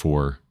exchange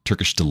for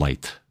Turkish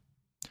delight.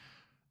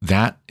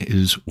 That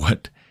is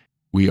what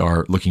we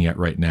are looking at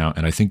right now,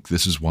 and I think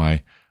this is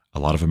why a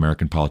lot of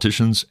American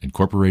politicians and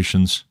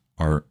corporations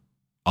are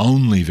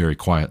only very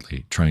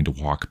quietly trying to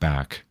walk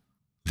back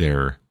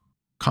their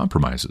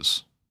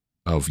compromises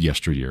of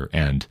yesteryear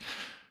and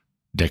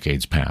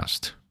decades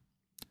past.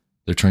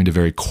 They're trying to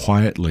very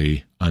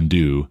quietly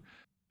undo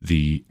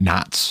the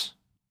knots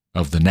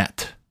of the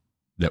net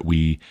that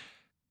we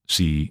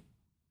see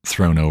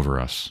thrown over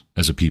us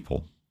as a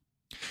people.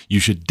 You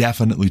should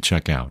definitely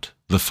check out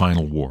The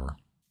Final War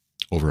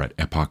over at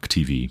Epoch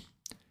TV,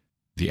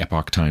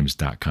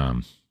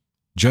 theepochtimes.com.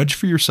 Judge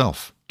for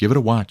yourself. Give it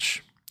a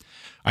watch.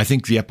 I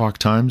think the Epoch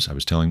Times, I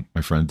was telling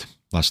my friend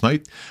last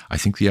night, I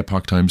think the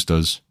Epoch Times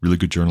does really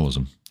good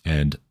journalism,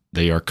 and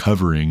they are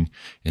covering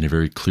in a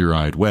very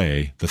clear-eyed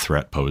way the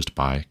threat posed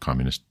by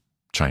communist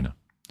China.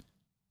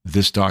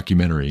 This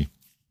documentary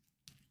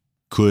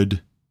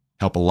could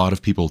help a lot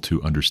of people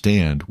to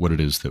understand what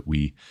it is that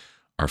we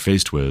are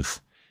faced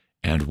with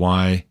and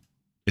why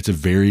it's a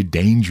very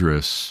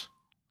dangerous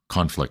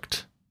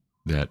conflict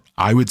that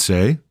I would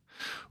say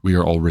we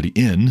are already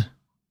in.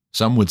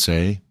 Some would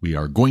say we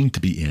are going to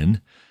be in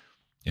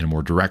a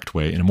more direct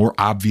way, in a more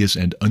obvious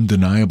and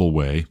undeniable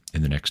way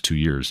in the next 2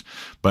 years.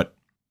 But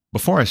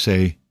before I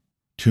say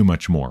too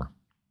much more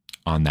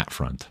on that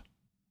front,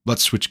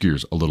 let's switch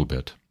gears a little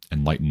bit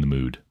and lighten the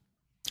mood.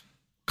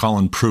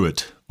 Colin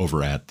Pruitt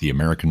over at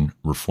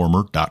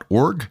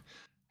theamericanreformer.org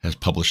has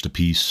published a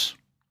piece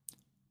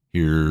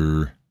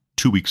here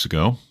 2 weeks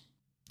ago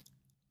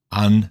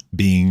on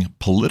being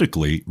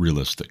politically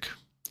realistic.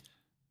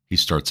 He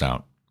starts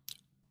out,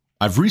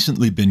 I've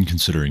recently been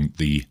considering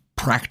the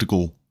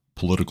practical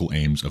political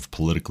aims of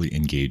politically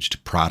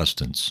engaged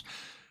Protestants.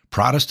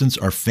 Protestants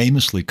are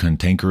famously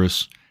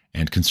cantankerous,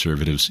 and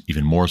conservatives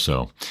even more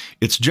so.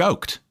 It's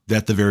joked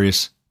that the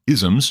various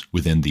isms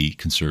within the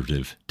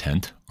conservative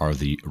tent are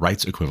the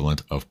rights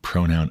equivalent of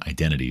pronoun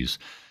identities.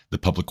 The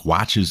public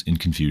watches in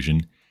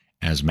confusion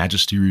as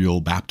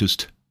magisterial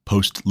Baptist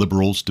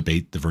post-liberals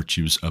debate the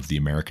virtues of the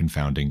American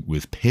founding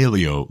with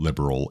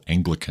paleo-liberal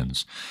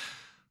Anglicans.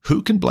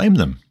 Who can blame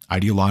them?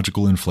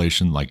 Ideological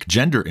inflation, like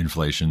gender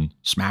inflation,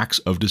 smacks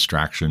of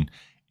distraction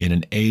in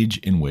an age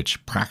in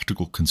which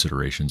practical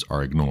considerations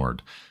are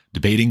ignored.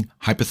 Debating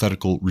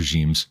hypothetical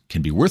regimes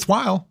can be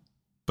worthwhile,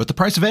 but the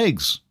price of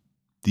eggs,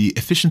 the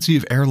efficiency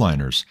of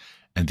airliners,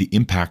 and the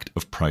impact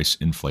of price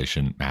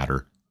inflation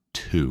matter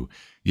too.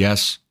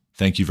 Yes,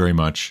 thank you very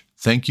much.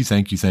 Thank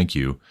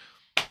you,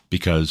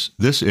 because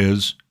this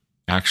is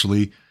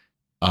actually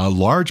a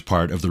large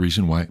part of the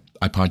reason why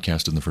I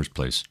podcast in the first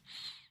place.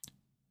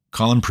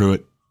 Colin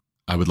Pruitt,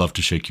 I would love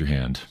to shake your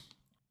hand.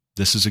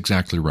 This is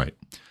exactly right.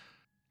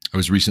 I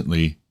was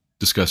recently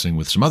discussing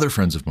with some other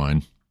friends of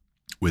mine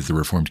with the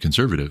Reformed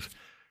Conservative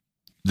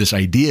this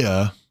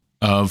idea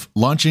of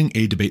launching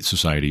a debate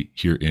society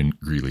here in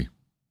Greeley,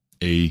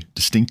 a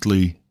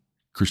distinctly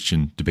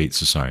Christian debate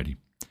society,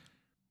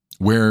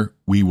 where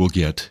we will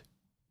get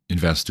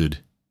invested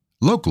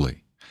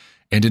locally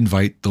and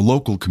invite the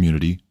local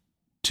community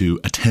to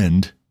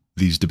attend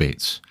these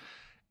debates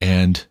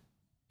and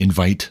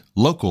invite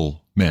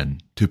local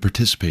men to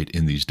participate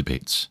in these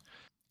debates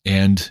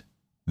and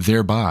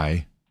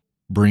thereby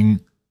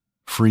bring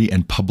free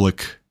and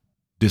public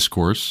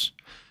discourse,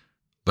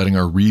 letting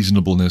our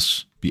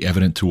reasonableness be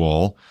evident to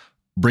all,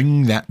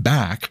 bringing that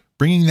back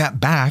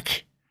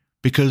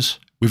because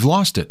we've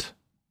lost it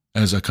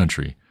as a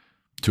country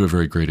to a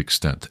very great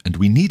extent, and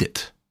we need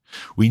it.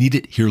 We need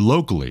it here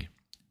locally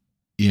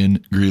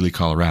in Greeley,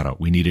 Colorado.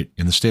 We need it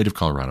in the state of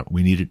Colorado.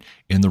 We need it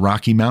in the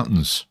Rocky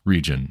Mountains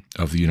region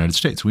of the United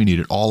States. We need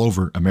it all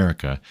over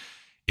America.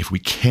 If we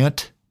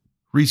can't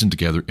reason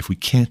together if we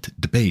can't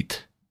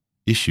debate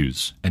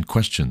issues and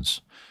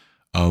questions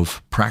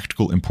of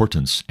practical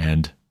importance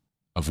and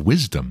of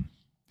wisdom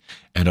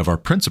and of our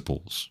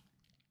principles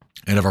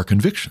and of our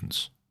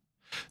convictions,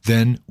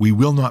 then we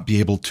will not be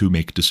able to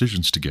make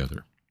decisions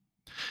together.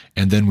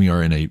 And then we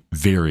are in a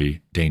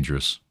very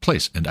dangerous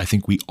place. And I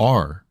think we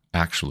are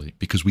actually,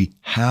 because we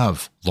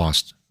have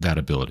lost that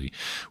ability.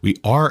 We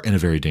are in a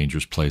very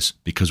dangerous place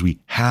because we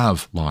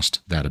have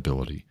lost that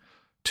ability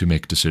to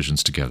make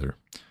decisions together,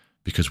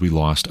 because we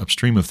lost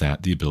upstream of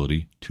that the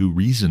ability to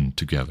reason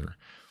together,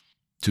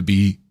 to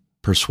be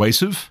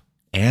persuasive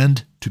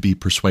and to be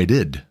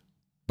persuaded.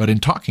 But in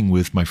talking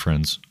with my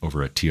friends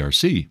over at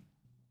TRC,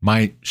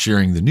 my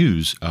sharing the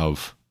news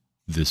of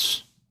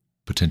this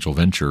potential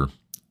venture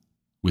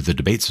with the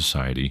Debate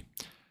Society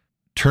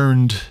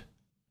turned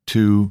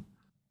to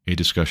a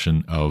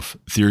discussion of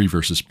theory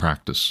versus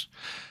practice.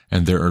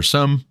 And there are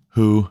some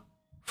who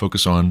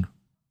focus on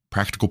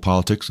practical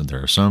politics, and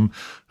there are some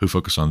who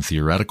focus on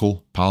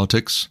theoretical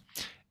politics,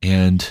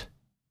 and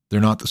they're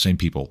not the same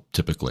people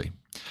typically.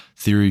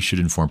 Theory should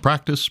inform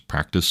practice.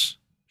 Practice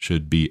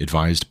should be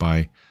advised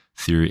by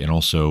theory and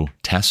also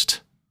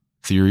test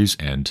theories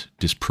and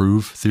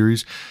disprove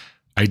theories.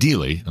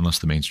 Ideally, unless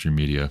the mainstream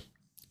media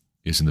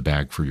is in the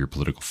bag for your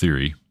political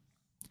theory,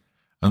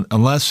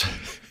 unless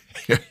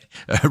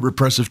a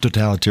repressive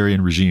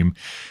totalitarian regime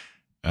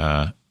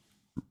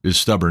is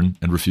stubborn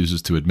and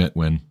refuses to admit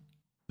when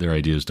their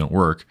ideas don't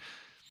work.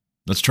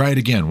 Let's try it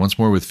again, once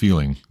more with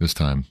feeling this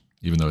time,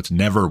 even though it's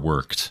never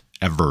worked,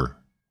 ever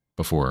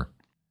before.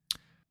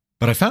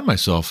 But I found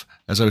myself,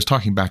 as I was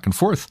talking back and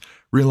forth,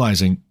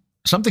 realizing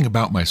something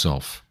about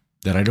myself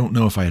that I don't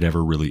know if I had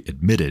ever really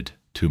admitted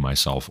to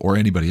myself or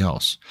anybody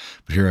else.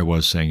 But here I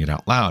was saying it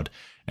out loud.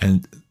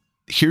 And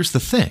here's the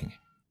thing.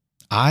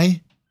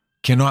 I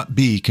cannot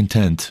be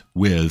content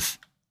with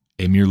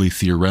a merely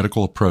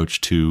theoretical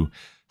approach to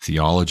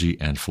theology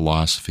and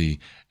philosophy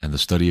and the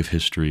study of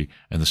history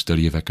and the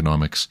study of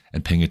economics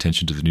and paying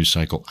attention to the news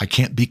cycle. I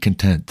can't be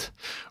content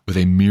with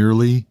a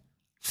merely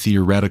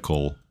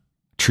theoretical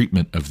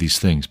treatment of these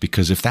things,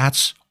 because if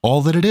that's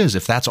all that it is,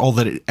 if that's all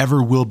that it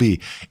ever will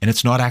be, and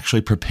it's not actually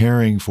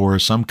preparing for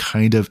some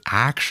kind of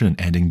action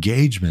and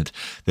engagement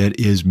that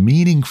is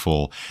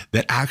meaningful,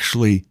 that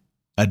actually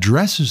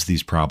addresses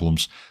these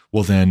problems,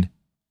 well then,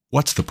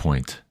 what's the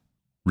point,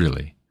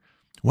 really?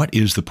 What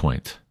is the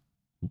point?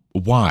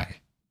 Why?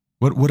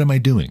 What am I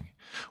doing?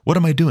 What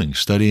am I doing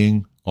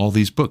studying all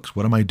these books?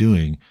 What am I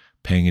doing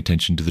paying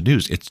attention to the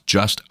news? It's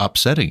just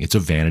upsetting. It's a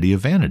vanity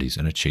of vanities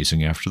and a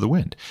chasing after the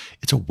wind.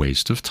 It's a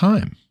waste of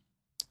time.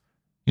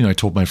 You know, I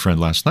told my friend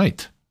last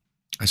night,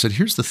 I said,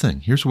 here's the thing.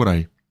 Here's what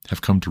I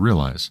have come to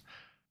realize.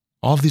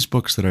 All of these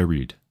books that I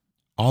read,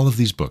 all of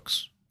these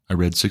books, I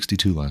read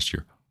 62 last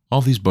year, all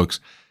of these books,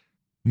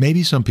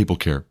 maybe some people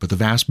care, but the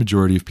vast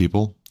majority of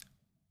people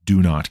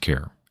do not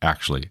care,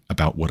 actually,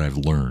 about what I've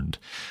learned.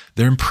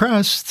 They're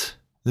impressed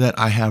that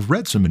I have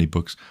read so many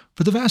books,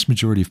 but the vast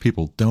majority of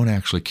people don't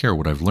actually care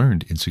what I've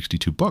learned in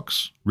 62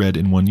 books read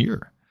in 1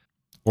 year,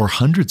 or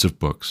hundreds of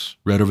books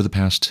read over the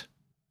past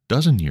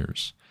dozen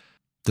years.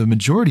 The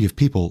majority of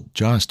people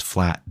just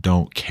flat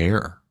don't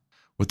care.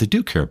 What they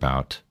do care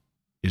about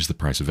is the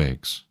price of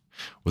eggs.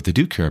 What they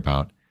do care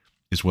about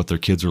is what their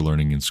kids are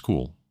learning in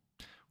school.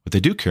 What they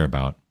do care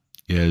about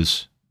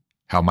is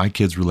how my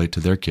kids relate to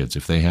their kids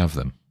if they have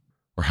them,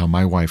 or how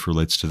my wife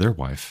relates to their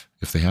wife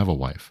if they have a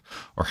wife,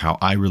 or how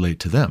I relate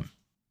to them.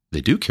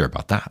 They do care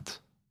about that.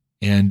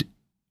 And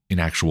in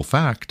actual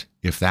fact,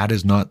 if that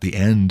is not the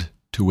end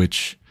to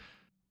which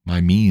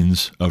my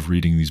means of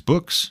reading these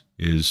books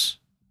is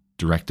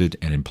directed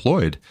and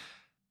employed,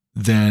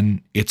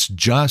 then it's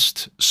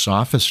just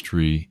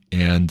sophistry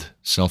and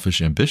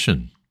selfish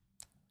ambition.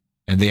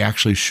 And they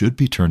actually should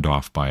be turned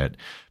off by it,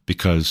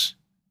 because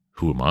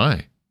who am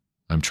I?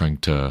 I'm trying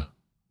to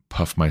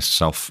puff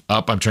myself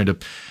up. I'm trying to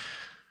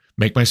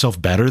make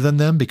myself better than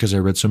them because I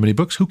read so many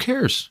books. Who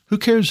cares? Who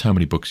cares how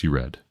many books you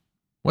read?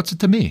 What's it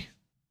to me?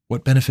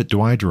 What benefit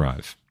do I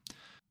derive?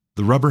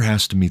 The rubber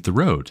has to meet the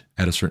road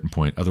at a certain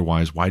point.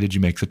 Otherwise, why did you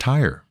make the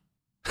tire?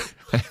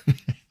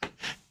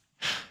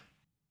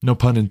 No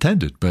pun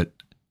intended, but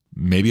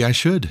maybe I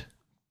should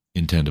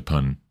intend a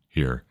pun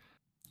here.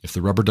 If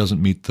the rubber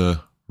doesn't meet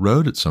the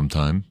road at some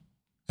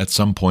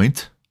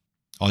point,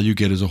 all you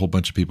get is a whole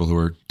bunch of people who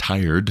are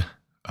tired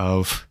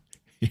of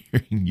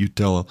hearing you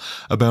tell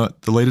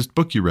about the latest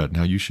book you read and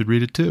how you should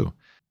read it too.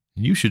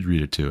 And you should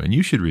read it too. And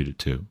you should read it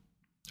too.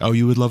 Oh,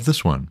 you would love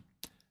this one.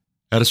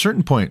 At a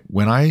certain point,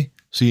 when I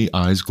see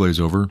eyes glaze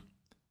over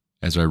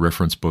as I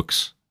reference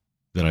books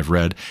that I've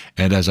read,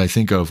 and as I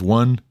think of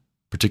one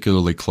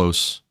particularly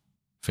close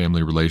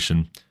family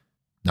relation,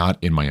 not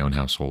in my own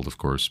household, of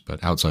course,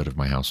 but outside of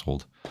my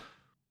household,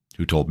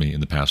 who told me in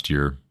the past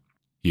year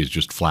he is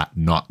just flat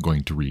not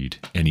going to read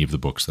any of the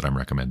books that I'm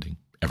recommending,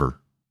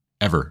 ever.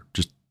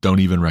 Just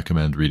don't even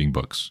recommend reading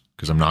books,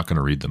 because I'm not going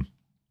to read them,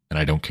 and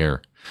I don't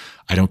care.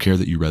 I don't care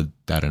that you read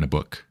that in a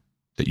book,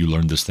 that you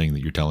learned this thing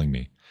that you're telling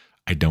me.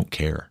 I don't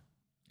care.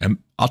 And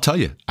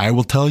I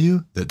will tell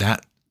you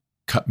that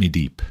cut me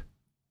deep.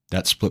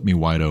 that split me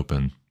wide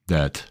open.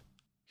 That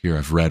here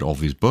I've read all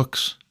these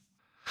books,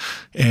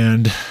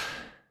 and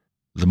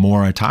the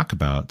more I talk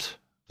about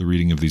the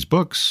reading of these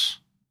books,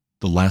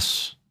 the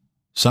less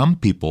some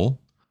people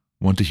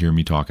want to hear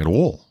me talk at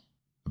all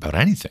about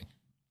anything.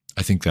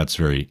 I think that's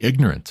very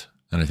ignorant,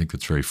 and I think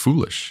that's very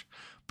foolish.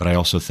 But I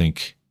also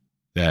think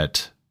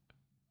that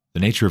the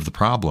nature of the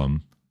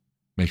problem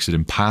makes it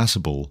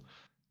impossible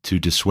to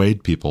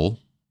dissuade people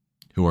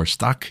who are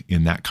stuck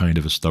in that kind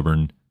of a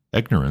stubborn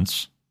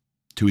ignorance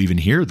to even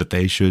hear that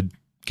they should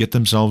get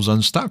themselves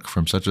unstuck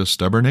from such a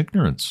stubborn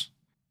ignorance.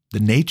 The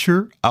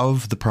nature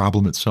of the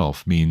problem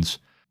itself means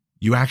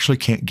you actually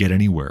can't get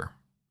anywhere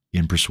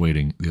in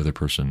persuading the other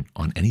person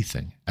on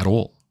anything at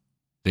all.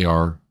 They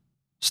are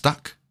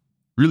stuck,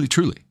 really,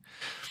 truly.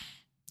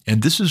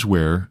 And this is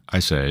where I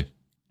say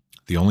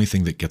the only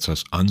thing that gets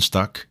us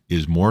unstuck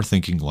is more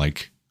thinking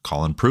like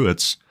Colin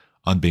Pruitt's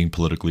on being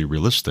politically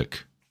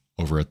realistic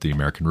over at the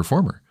American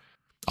Reformer.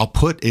 I'll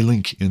put a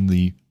link in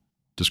the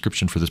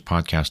description for this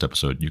podcast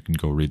episode. You can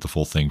go read the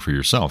full thing for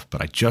yourself.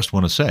 But I just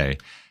want to say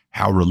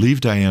how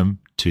relieved I am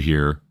to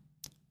hear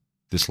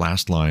this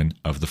last line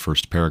of the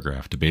first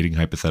paragraph. Debating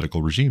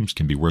hypothetical regimes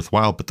can be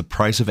worthwhile, but the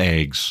price of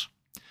eggs,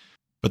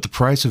 the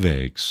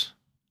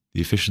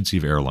efficiency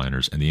of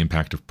airliners, and the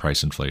impact of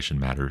price inflation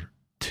matter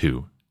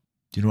too.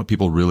 Do you know what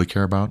people really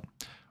care about?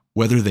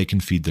 Whether they can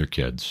feed their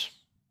kids,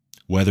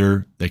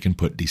 whether they can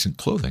put decent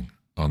clothing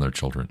on their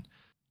children,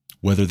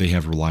 whether they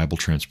have reliable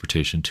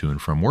transportation to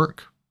and from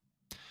work,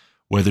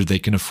 whether they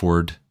can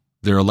afford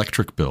their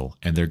electric bill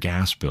and their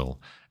gas bill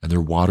and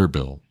their water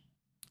bill,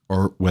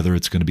 or whether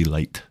it's going to be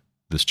late,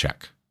 this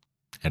check.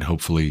 And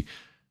hopefully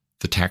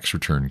the tax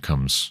return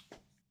comes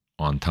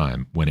on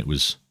time when it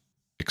was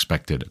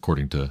expected,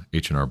 according to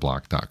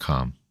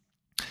hnrblock.com.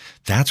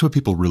 That's what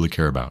people really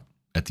care about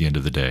at the end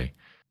of the day.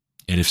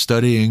 And if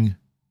studying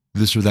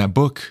this or that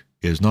book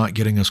is not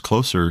getting us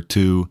closer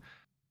to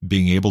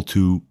being able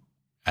to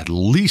at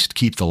least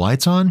keep the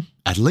lights on,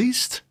 at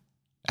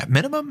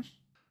minimum,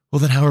 well,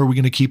 then how are we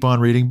going to keep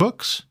on reading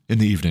books in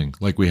the evening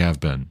like we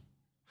have been?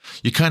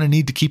 You kind of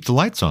need to keep the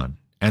lights on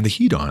and the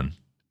heat on,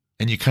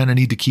 and you kind of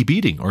need to keep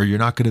eating, or you're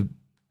not going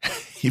to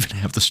even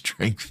have the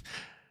strength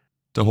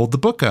to hold the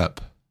book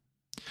up.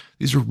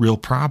 These are real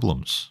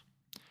problems,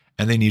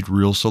 and they need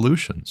real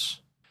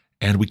solutions.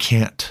 And we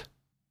can't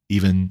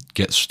even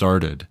get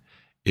started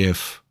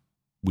if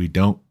we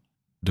don't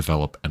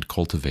develop and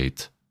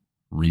cultivate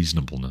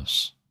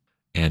reasonableness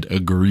and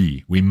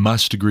agree. We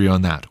must agree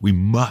on that. We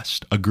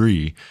must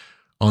agree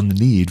on the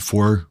need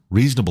for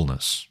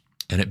reasonableness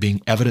and it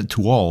being evident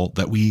to all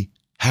that we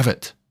have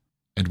it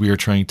and we are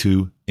trying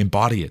to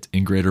embody it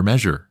in greater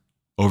measure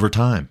over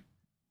time.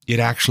 It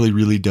actually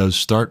really does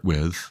start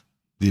with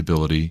the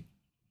ability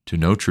to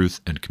know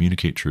truth and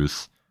communicate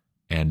truth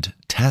and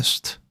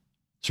test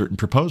certain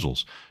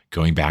proposals.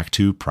 Going back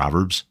to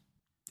Proverbs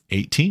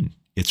 18,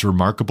 it's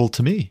remarkable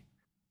to me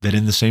that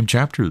in the same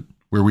chapter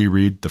where we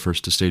read the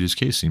first to state his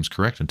case seems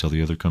correct until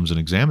the other comes and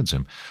examines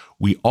him,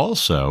 we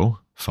also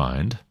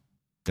find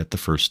that the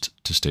first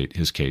to state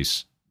his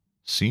case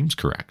seems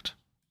correct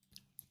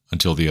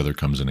until the other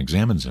comes and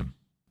examines him.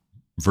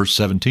 Verse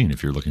 17,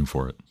 if you're looking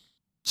for it.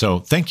 So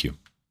thank you.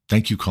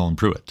 Thank you, Colin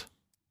Pruitt,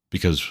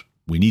 because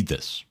we need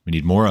this. We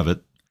need more of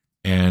it,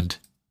 and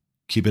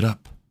keep it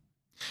up.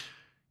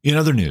 In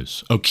other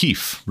news,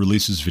 O'Keefe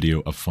releases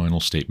video of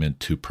final statement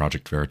to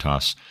Project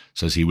Veritas,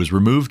 says he was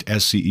removed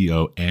as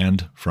CEO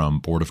and from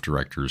board of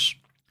directors.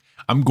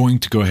 I'm going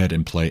to go ahead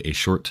and play a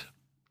short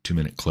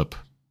 2-minute clip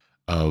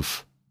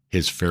of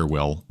his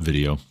farewell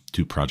video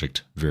to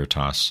Project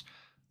Veritas.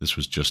 This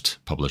was just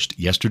published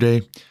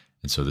yesterday,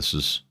 and so this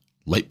is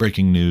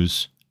late-breaking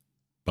news,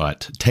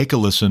 but take a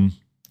listen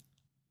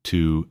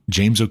to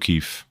James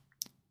O'Keefe,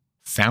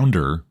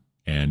 founder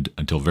and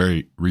until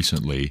very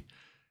recently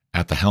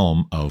at the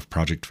helm of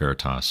Project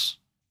Veritas,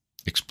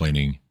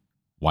 explaining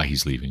why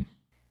he's leaving.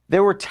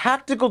 There were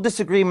tactical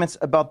disagreements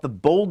about the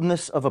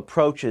boldness of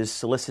approaches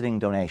soliciting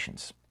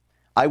donations.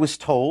 I was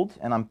told,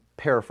 and I'm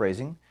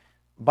paraphrasing,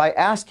 by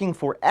asking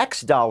for X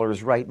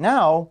dollars right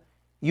now,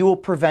 you will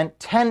prevent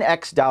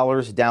 10X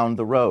dollars down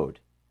the road.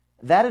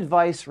 That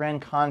advice ran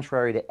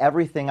contrary to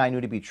everything I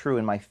knew to be true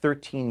in my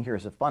 13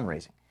 years of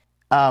fundraising.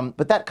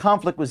 But that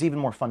conflict was even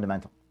more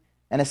fundamental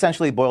and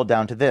essentially boiled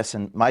down to this.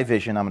 And my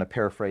vision, I'm going to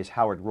paraphrase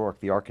Howard Rourke,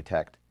 the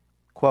architect,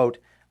 quote,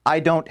 I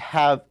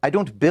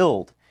don't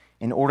build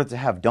in order to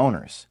have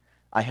donors.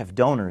 I have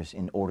donors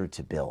in order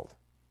to build.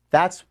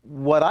 That's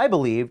what I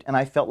believed, and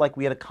I felt like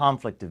we had a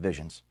conflict of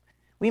visions.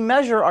 We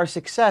measure our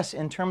success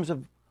in terms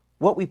of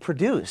what we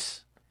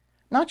produce,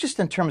 not just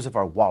in terms of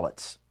our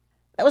wallets.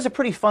 That was a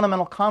pretty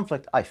fundamental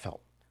conflict, I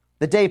felt.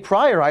 The day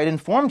prior, I had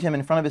informed him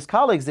in front of his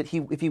colleagues that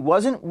if he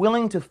wasn't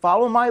willing to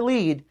follow my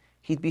lead,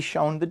 he'd be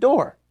shown the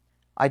door.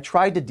 I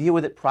tried to deal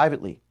with it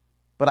privately,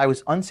 but I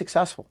was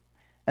unsuccessful,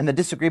 and the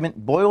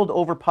disagreement boiled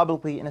over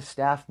publicly in a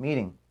staff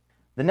meeting.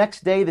 The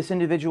next day, this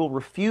individual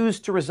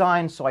refused to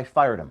resign, so I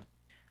fired him.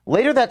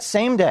 Later that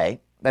same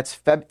day, that's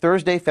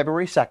Thursday,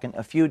 February 2nd,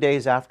 a few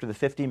days after the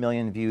 50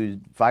 million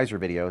viewed Pfizer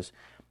videos,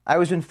 I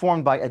was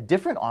informed by a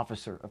different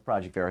officer of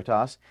Project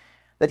Veritas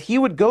that he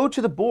would go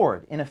to the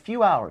board in a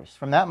few hours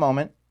from that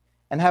moment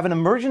and have an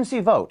emergency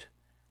vote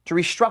to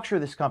restructure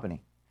this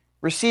company.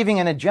 Receiving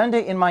an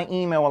agenda in my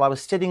email while I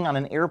was sitting on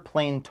an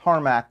airplane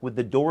tarmac with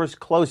the doors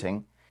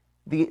closing,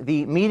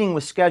 the meeting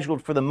was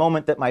scheduled for the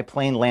moment that my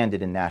plane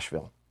landed in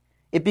Nashville.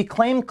 It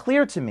became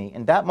clear to me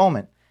in that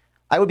moment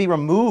I would be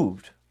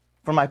removed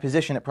from my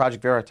position at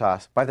Project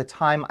Veritas by the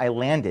time I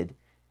landed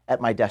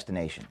at my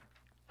destination.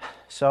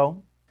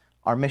 So,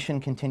 our mission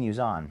continues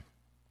on.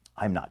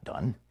 I'm not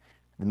done.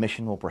 The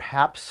mission will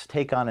perhaps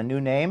take on a new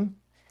name,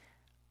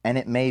 and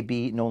it may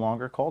be no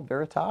longer called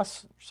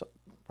Veritas,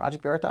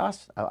 Project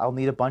Veritas. I'll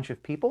need a bunch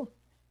of people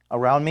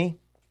around me,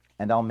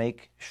 and I'll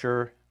make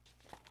sure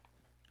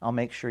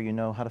you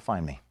know how to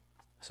find me.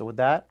 So with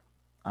that,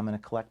 I'm going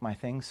to collect my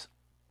things.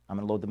 I'm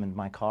going to load them into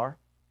my car,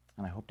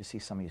 and I hope to see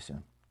some of you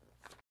soon.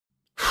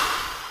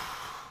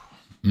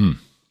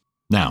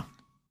 Now,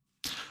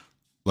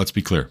 let's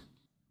be clear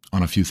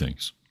on a few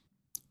things.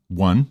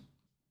 One,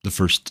 the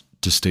first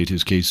to state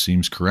his case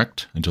seems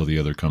correct until the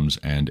other comes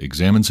and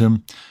examines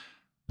him.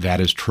 That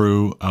is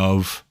true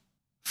of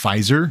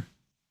Pfizer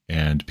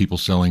and people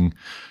selling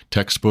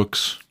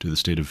textbooks to the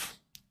state of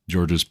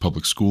Georgia's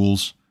public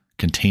schools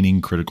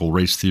containing critical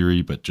race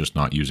theory, but just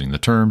not using the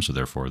term, so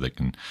therefore they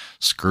can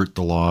skirt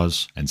the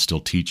laws and still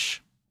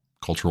teach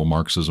cultural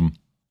Marxism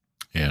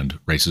and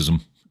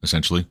racism,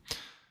 essentially.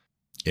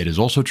 It is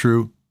also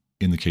true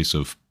in the case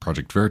of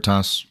Project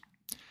Veritas.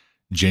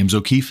 James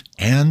O'Keefe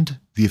and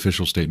the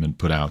official statement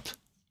put out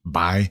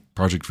by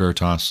Project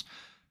Veritas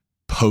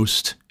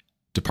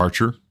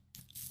post-departure,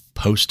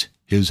 post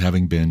his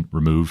having been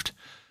removed.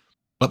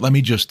 But let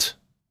me just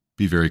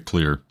be very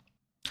clear.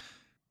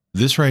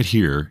 This right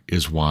here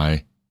is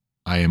why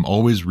I am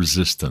always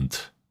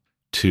resistant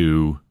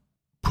to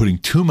putting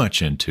too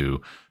much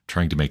into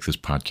trying to make this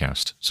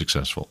podcast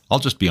successful. I'll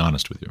just be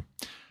honest with you.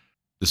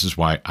 This is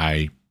why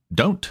I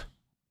don't,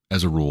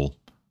 as a rule,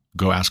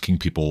 go asking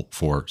people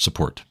for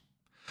support.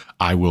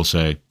 I will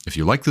say, if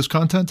you like this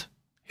content,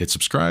 hit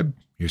subscribe.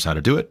 Here's how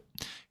to do it.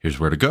 Here's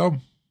where to go.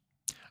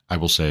 I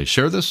will say,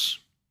 share this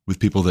with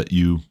people that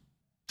you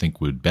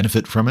think would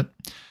benefit from it.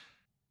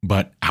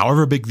 But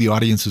however big the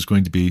audience is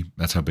going to be,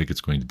 that's how big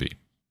it's going to be.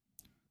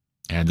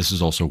 And this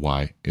is also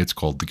why it's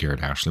called the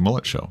Garrett Ashley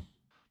Mullet Show.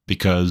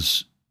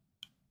 Because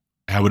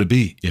how would it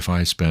be if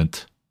I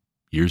spent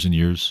years and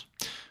years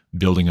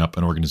building up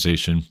an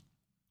organization,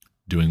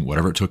 doing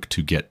whatever it took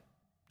to get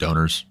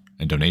donors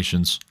and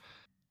donations,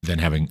 then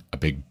having a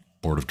big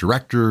board of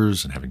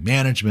directors and having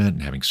management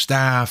and having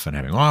staff and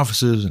having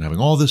offices and having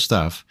all this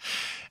stuff.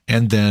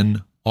 And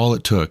then all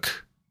it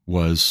took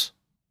was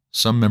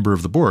some member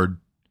of the board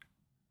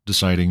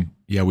deciding,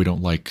 yeah, we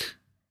don't like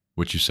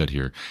what you said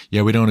here.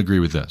 Yeah, we don't agree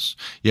with this.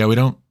 Yeah, we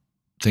don't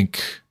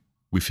think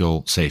we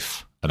feel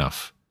safe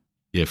enough.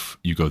 If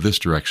you go this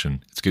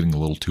direction, it's getting a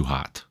little too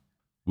hot.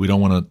 We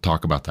don't want to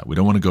talk about that. We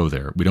don't want to go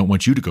there. We don't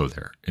want you to go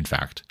there, in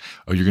fact.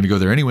 Oh, you're going to go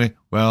there anyway?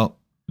 Well,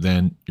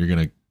 then you're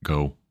going to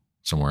go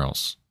somewhere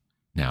else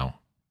now.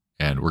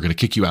 And we're going to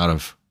kick you out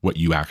of what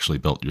you actually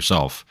built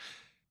yourself.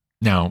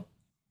 Now,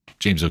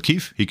 James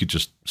O'Keefe, he could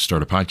just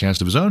start a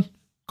podcast of his own,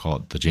 call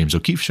it The James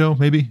O'Keefe Show,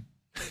 maybe.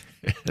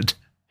 And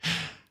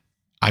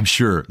I'm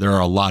sure there are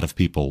a lot of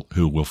people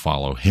who will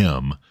follow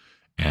him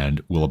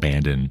and will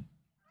abandon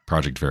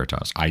Project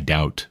Veritas. I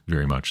doubt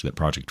very much that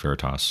Project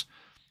Veritas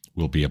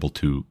will be able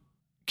to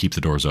keep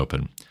the doors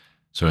open.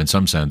 So in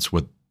some sense,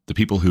 what the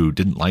people who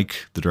didn't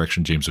like the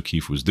direction James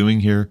O'Keefe was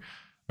doing here,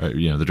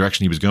 the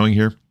direction he was going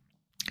here,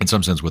 in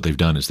some sense, what they've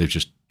done is they've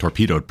just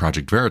torpedoed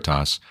Project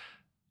Veritas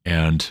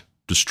and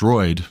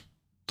destroyed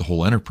the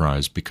whole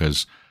enterprise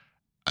because,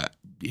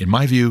 in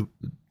my view,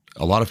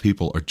 a lot of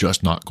people are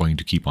just not going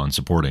to keep on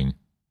supporting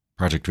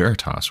Project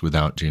Veritas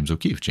without James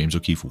O'Keefe. James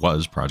O'Keefe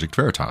was Project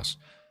Veritas.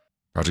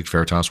 Project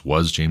Veritas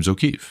was James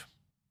O'Keefe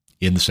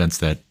in the sense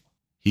that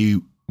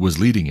he was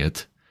leading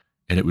it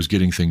and it was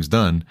getting things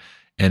done,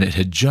 and it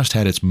had just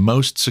had its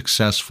most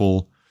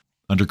successful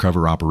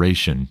undercover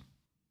operation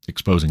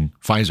exposing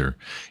Pfizer.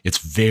 It's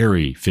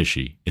very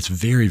fishy. It's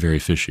very, very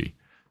fishy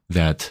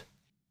that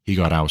he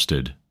got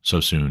ousted so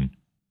soon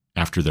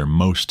after their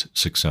most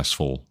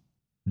successful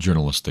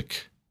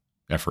journalistic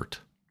effort.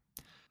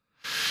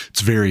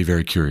 It's very,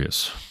 very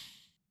curious.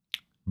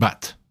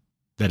 But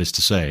that is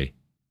to say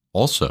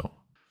also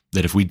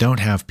that if we don't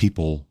have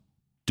people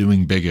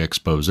doing big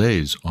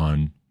exposés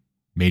on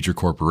major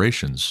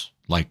corporations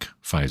like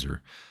Pfizer,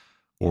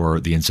 or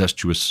the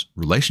incestuous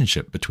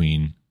relationship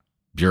between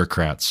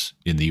bureaucrats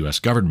in the U.S.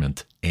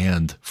 government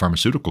and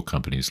pharmaceutical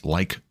companies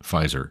like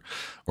Pfizer,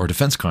 or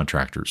defense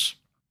contractors,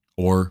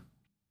 or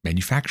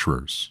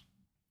manufacturers,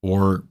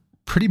 or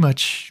pretty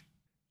much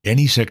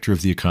any sector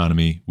of the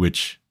economy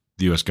which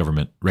the U.S.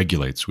 government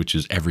regulates, which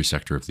is every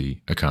sector of the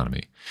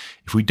economy.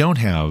 If we don't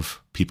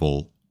have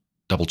people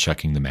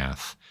double-checking the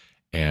math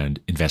and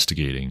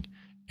investigating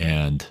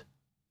and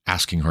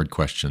asking hard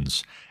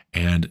questions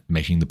and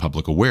making the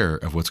public aware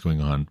of what's going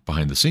on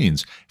behind the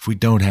scenes, if we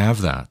don't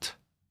have that,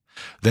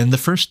 then the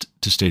first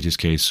to state his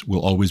case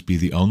will always be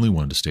the only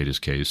one to state his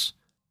case,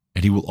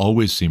 and he will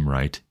always seem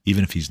right,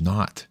 even if he's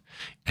not.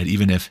 And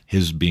even if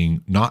his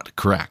being not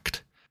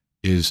correct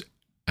is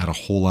at a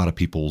whole lot of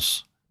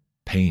people's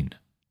pain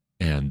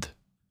and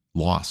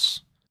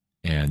loss.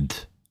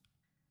 And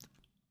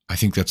I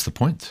think that's the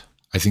point.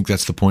 I think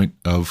that's the point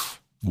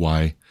of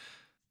why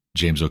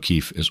James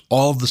O'Keefe is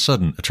all of a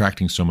sudden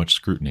attracting so much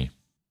scrutiny,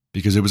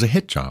 because it was a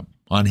hit job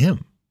on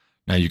him.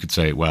 Now you could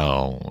say,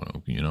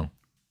 well,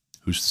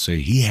 who's to say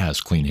he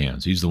has clean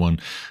hands? He's the one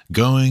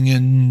going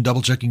and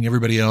double checking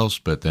everybody else,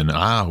 but then,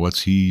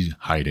 what's he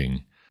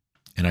hiding?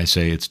 And I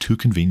say it's too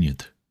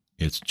convenient.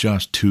 It's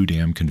just too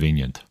damn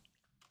convenient.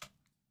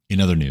 In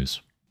other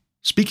news,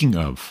 speaking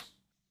of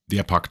the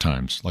Epoch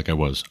Times, like I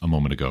was a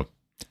moment ago,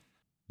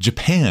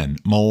 Japan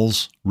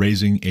mulls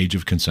raising age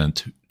of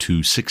consent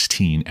to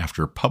 16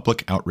 after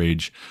public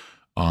outrage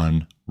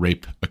on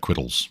rape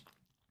acquittals.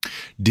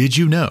 Did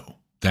you know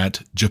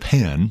that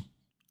Japan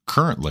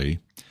currently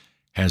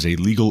has a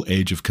legal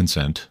age of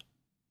consent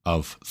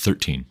of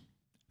 13?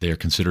 They are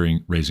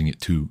considering raising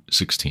it to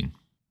 16.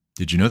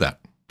 Did you know that?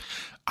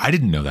 I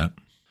didn't know that.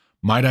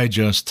 Might I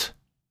just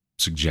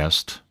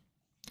suggest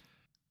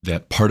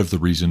that part of the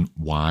reason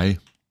why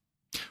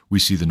we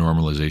see the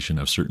normalization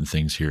of certain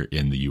things here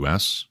in the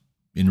U.S.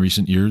 in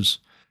recent years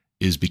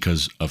is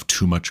because of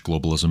too much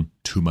globalism,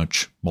 too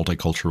much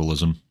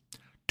multiculturalism,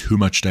 too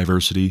much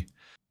diversity.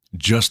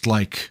 Just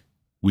like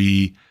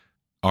we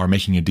are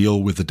making a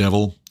deal with the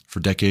devil for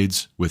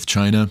decades with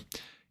China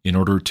in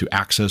order to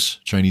access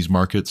Chinese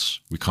markets,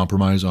 we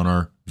compromise on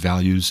our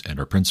values and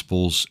our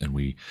principles, and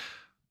we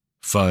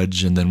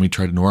fudge, and then we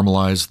try to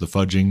normalize the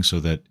fudging so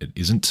that it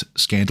isn't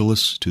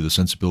scandalous to the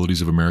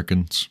sensibilities of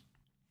Americans.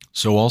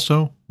 So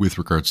also with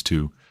regards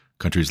to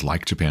countries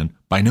like Japan,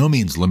 by no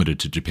means limited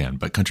to Japan,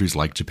 but countries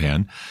like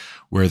Japan,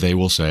 where they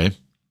will say,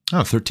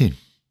 13.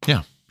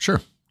 Yeah,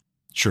 sure,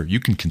 you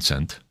can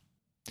consent.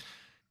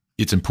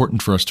 It's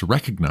important for us to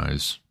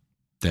recognize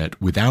that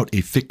without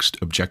a fixed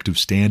objective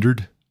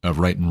standard of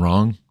right and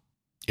wrong,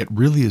 it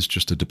really is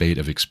just a debate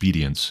of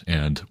expedience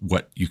and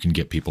what you can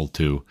get people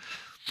to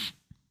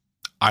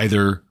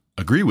either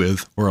agree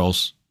with or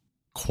else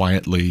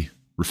quietly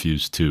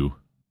refuse to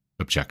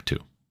object to.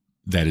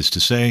 That is to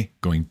say,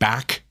 going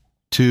back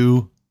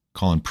to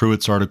Colin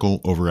Pruitt's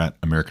article over at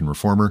American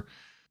Reformer,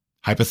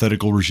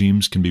 hypothetical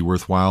regimes can be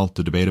worthwhile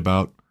to debate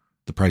about.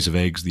 The price of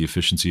eggs, the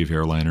efficiency of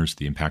airliners,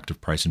 the impact of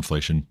price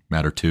inflation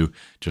matter too,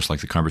 just like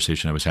the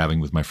conversation I was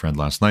having with my friend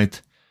last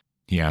night.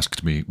 He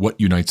asked me,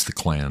 what unites the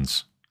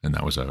clans? And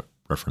that was a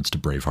reference to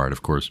Braveheart,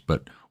 of course.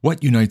 But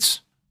what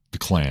unites the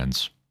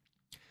clans?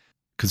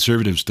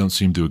 Conservatives don't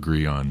seem to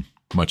agree on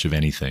much of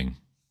anything.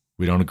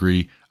 We don't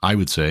agree, I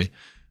would say,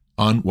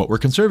 on what we're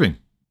conserving.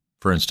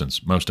 For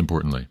instance, most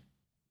importantly,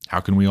 how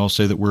can we all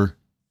say that we're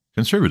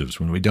conservatives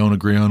when we don't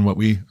agree on what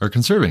we are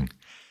conserving?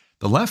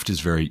 The left is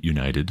very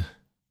united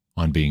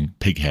on being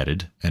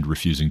pig-headed and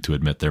refusing to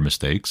admit their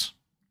mistakes.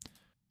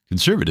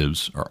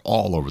 Conservatives are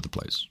all over the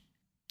place.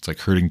 It's like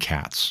herding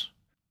cats.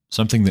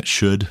 Something that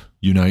should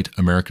unite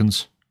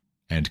Americans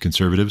and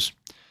conservatives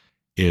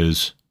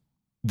is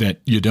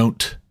that you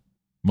don't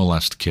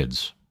molest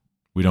kids.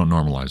 We don't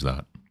normalize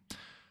that.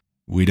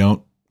 We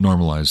don't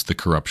normalize the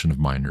corruption of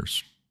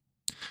minors.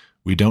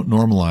 We don't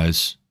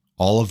normalize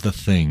all of the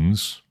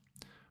things,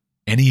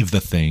 any of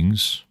the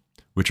things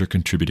which are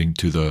contributing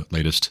to the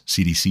latest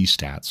CDC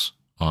stats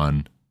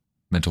on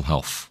mental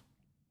health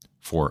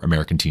for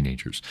American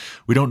teenagers.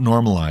 We don't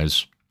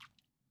normalize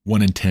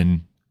 1 in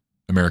 10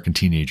 American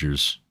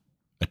teenagers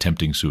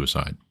attempting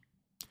suicide.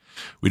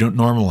 We don't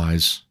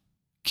normalize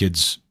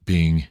kids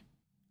being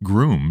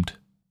groomed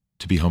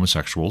to be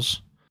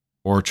homosexuals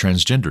or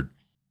transgendered.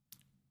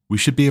 We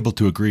should be able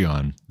to agree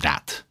on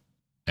that.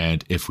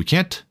 And if we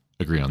can't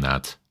agree on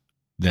that,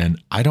 then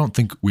I don't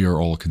think we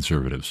are all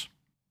conservatives.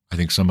 I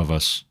think some of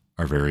us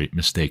are very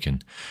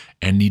mistaken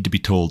and need to be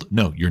told,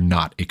 no, you're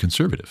not a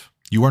conservative.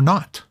 You are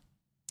not.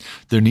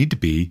 There need to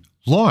be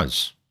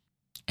laws,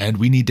 and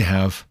we need to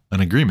have an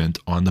agreement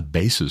on the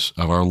basis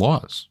of our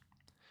laws.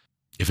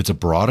 If it's a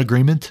broad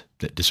agreement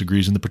that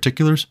disagrees in the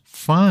particulars,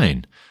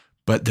 fine,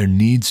 but there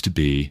needs to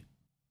be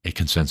a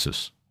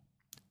consensus,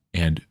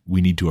 and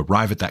we need to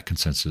arrive at that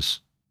consensus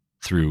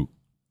through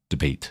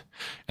debate,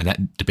 and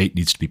that debate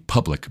needs to be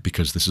public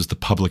because this is the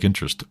public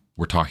interest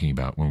we're talking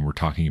about when we're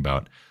talking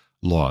about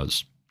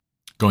laws.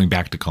 Going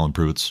back to Colin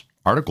Pruitt's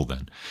article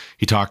then,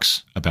 he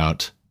talks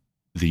about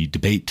the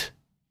debate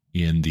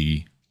in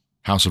the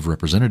House of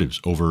Representatives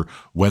over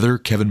whether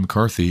Kevin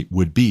McCarthy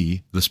would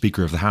be the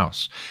Speaker of the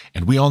House.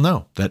 And we all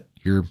know that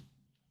here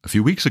a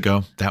few weeks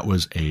ago, that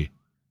was a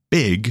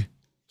big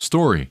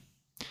story.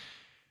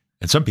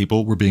 And some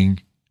people were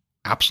being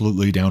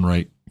absolutely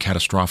downright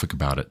catastrophic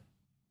about it,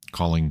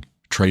 calling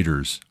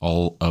traitors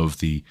all of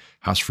the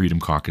House Freedom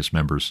Caucus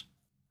members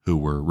who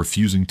were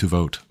refusing to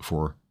vote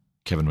for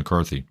Kevin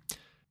McCarthy.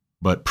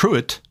 But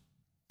Pruitt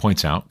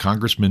points out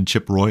Congressman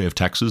Chip Roy of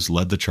Texas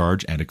led the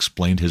charge and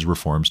explained his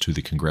reforms to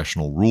the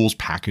congressional rules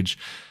package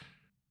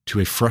to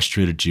a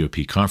frustrated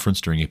GOP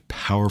conference during a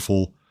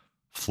powerful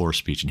floor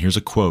speech. And here's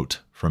a quote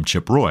from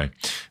Chip Roy.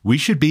 We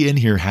should be in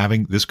here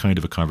having this kind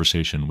of a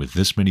conversation with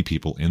this many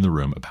people in the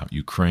room about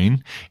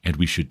Ukraine, and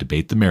we should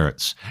debate the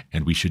merits,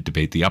 and we should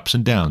debate the ups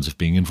and downs of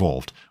being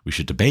involved. We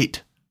should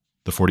debate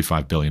the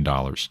 $45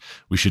 billion.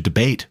 We should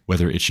debate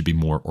whether it should be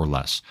more or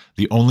less.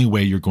 The only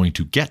way you're going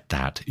to get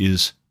that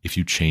is if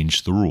you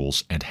change the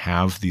rules and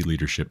have the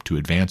leadership to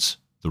advance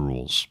the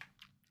rules.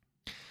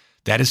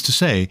 That is to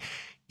say,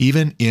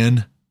 even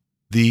in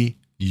the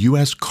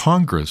U.S.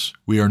 Congress,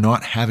 we are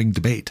not having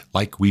debate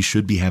like we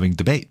should be having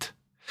debate.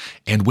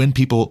 And when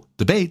people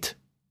debate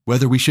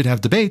whether we should have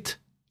debate,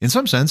 in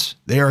some sense,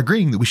 they are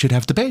agreeing that we should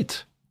have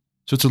debate.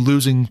 So it's a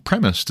losing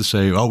premise to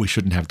say, oh, we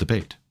shouldn't have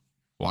debate.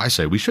 Well, I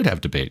say we should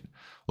have debate.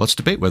 Let's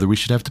debate whether we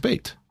should have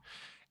debate.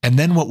 And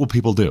then what will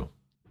people do?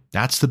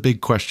 That's the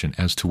big question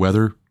as to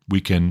whether we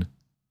can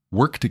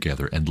work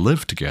together and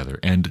live together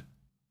and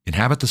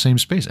inhabit the same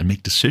space and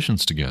make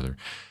decisions together.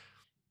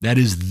 That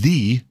is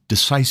the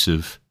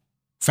decisive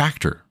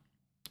factor.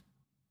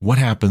 What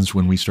happens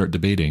when we start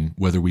debating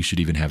whether we should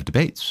even have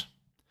debates?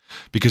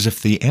 Because if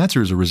the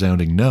answer is a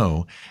resounding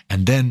no,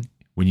 and then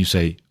when you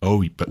say,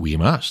 oh, but we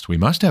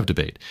must have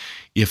debate.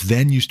 If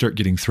then you start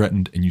getting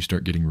threatened and you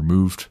start getting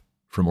removed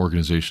from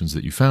organizations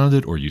that you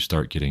founded, or you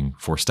start getting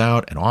forced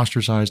out and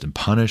ostracized and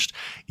punished,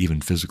 even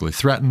physically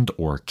threatened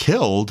or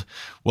killed,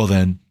 well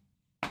then,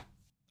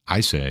 I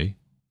say,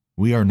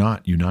 we are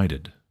not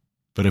united.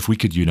 But if we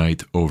could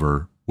unite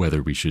over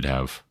whether we should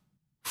have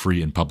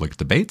free and public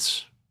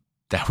debates,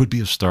 that would be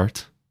a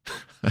start.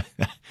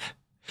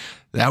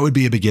 That would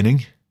be a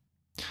beginning.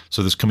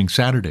 So this coming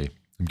Saturday,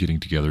 I'm getting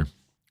together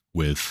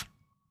with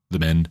the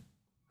men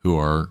who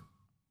are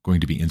going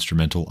to be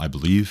instrumental, I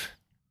believe,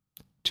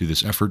 to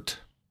this effort.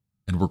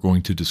 And we're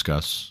going to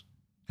discuss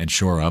and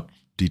shore up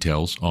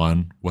details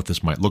on what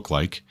this might look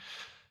like,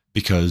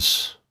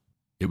 because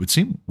it would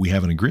seem we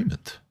have an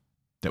agreement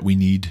that we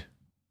need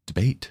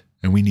debate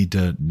and we need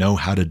to know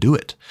how to do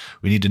it.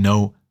 We need to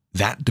know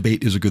that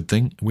debate is a good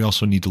thing. We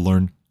also need to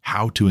learn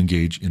how to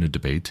engage in a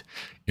debate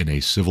in a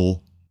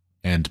civil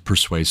and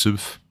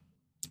persuasive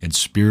and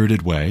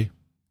spirited way,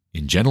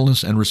 in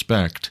gentleness and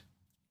respect,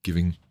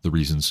 giving the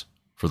reasons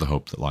for the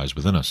hope that lies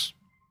within us.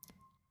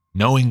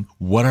 Knowing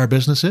what our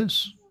business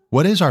is.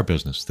 What is our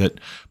business? That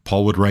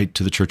Paul would write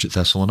to the church at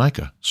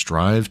Thessalonica.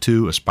 Strive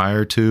to,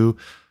 aspire to,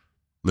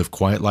 live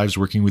quiet lives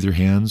working with your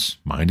hands,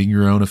 minding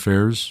your own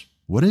affairs.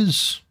 What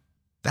is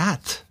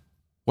that?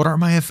 What are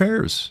my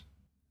affairs?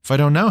 If I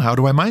don't know, how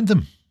do I mind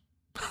them?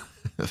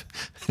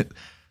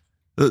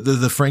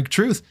 The frank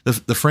truth,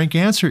 the frank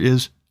answer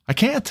is, I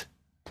can't.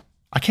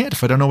 I can't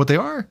if I don't know what they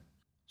are.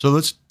 So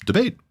let's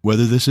debate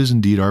whether this is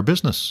indeed our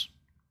business.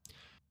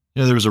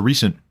 You know, there was a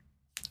recent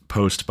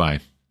post by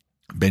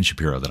Ben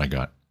Shapiro that I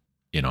got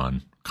in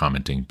on,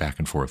 commenting back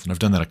and forth, and I've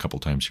done that a couple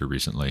times here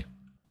recently.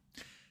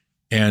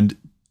 And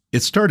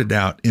it started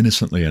out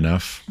innocently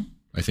enough,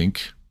 I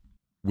think,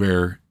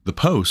 where the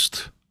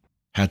post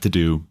had to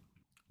do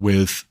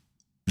with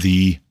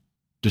the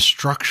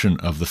destruction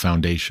of the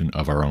foundation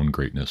of our own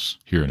greatness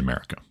here in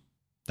America.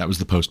 That was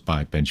the post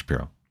by Ben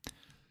Shapiro.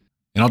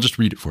 And I'll just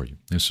read it for you.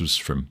 This was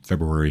from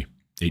February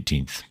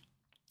 18th,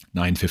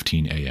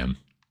 9:15 a.m.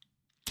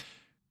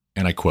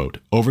 And I quote,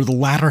 "Over the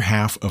latter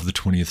half of the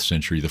 20th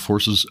century, the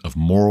forces of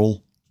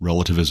moral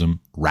relativism,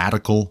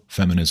 radical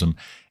feminism,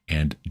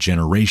 and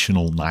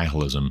generational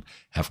nihilism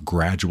have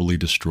gradually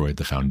destroyed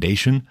the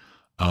foundation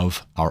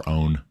of our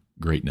own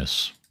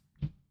greatness.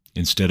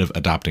 Instead of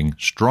adopting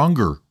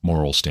stronger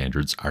moral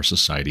standards, our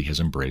society has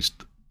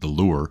embraced the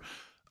lure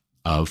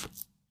of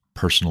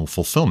personal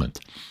fulfillment."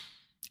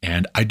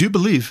 And I do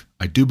believe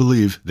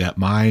that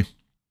my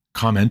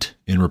comment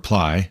in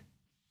reply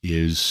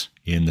is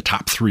in the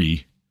top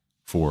 3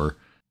 for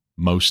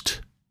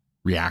most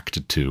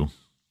reacted to,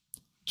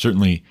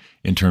 certainly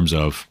in terms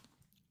of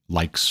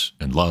likes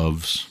and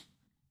loves.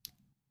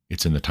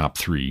 It's in the top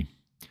 3.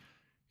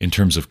 In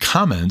terms of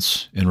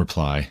comments in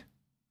reply,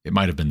 it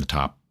might have been the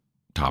top,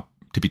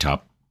 tippy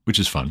top, which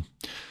is fun.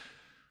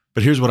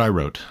 But here's what I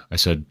wrote. I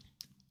said,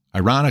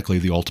 "Ironically,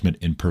 the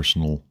ultimate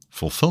impersonal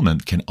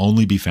fulfillment can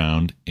only be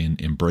found in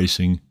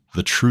embracing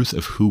the truth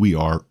of who we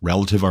are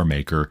relative our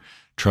Maker,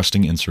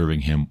 trusting and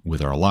serving Him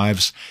with our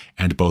lives,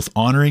 and both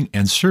honoring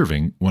and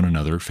serving one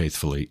another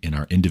faithfully in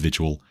our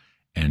individual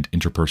and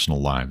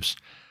interpersonal lives."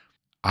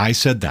 I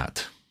said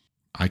that.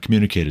 I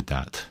communicated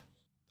that.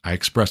 I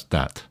expressed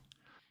that.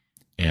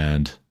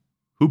 And,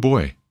 oh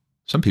boy,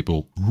 some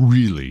people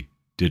really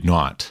did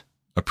not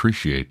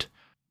appreciate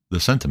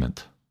the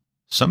sentiment.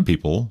 Some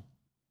people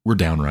were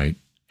downright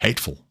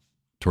hateful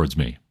towards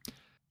me.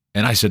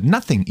 And I said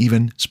nothing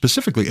even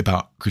specifically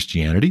about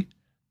Christianity.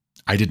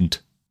 I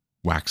didn't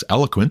wax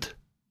eloquent.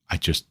 I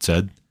just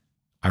said,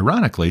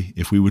 ironically,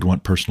 if we would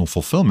want personal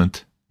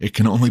fulfillment, it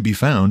can only be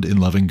found in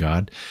loving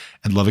God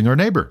and loving our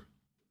neighbor.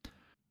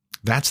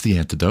 That's the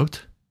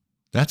antidote.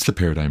 That's the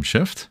paradigm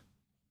shift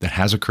that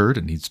has occurred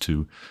and needs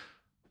to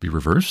be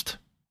reversed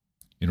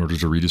in order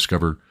to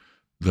rediscover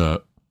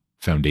the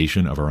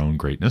foundation of our own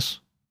greatness.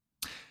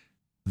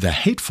 The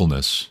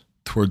hatefulness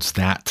towards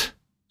that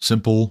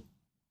simple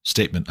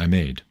statement I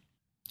made.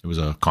 It was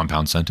a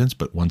compound sentence,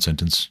 but one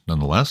sentence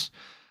nonetheless.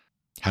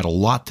 Had a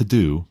lot to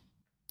do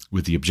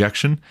with the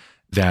objection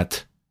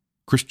that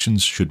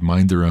Christians should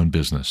mind their own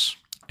business,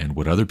 and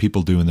what other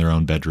people do in their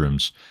own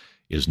bedrooms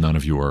is none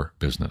of your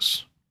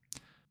business.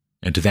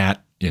 And to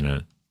that, in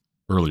an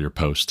earlier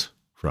post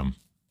from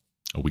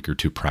a week or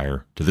two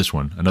prior to this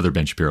one, another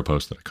Ben Shapiro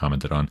post that I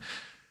commented on,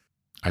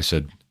 I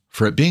said,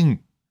 for it being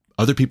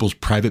other people's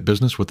private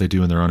business, what they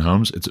do in their own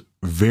homes, it's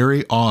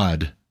very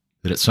odd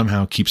that it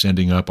somehow keeps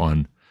ending up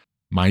on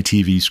my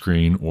TV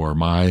screen or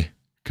my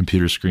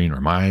computer screen or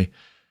my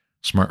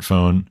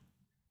smartphone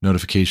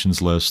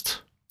notifications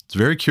list. It's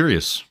very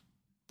curious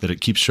that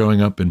it keeps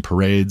showing up in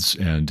parades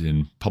and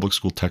in public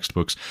school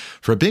textbooks.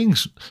 For it being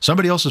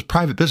somebody else's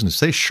private business,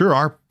 they sure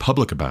are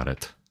public about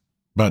it.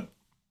 But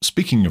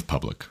speaking of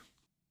public,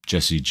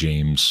 Jesse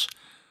James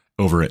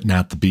over at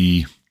Nat the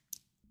Bee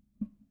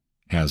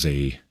has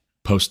a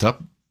post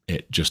up.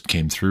 It just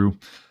came through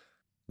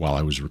while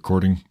I was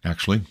recording,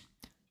 actually.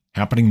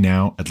 Happening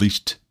now, at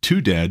least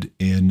 2 dead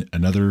in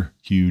another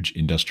huge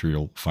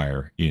industrial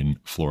fire in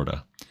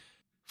Florida.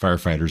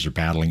 Firefighters are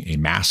battling a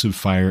massive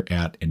fire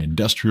at an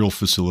industrial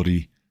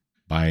facility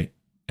by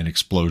an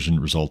explosion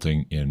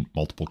resulting in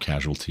multiple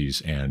casualties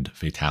and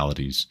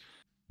fatalities.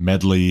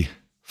 Medley,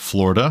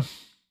 Florida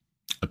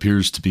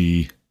appears to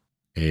be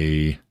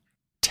a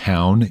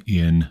town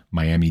in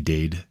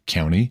Miami-Dade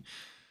County,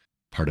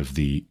 part of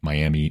the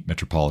Miami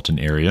metropolitan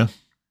area.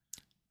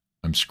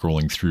 I'm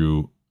scrolling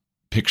through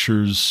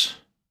pictures,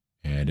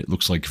 and it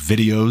looks like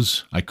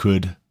videos I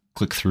could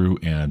click through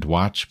and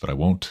watch, but I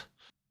won't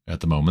at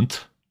the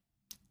moment.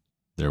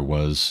 There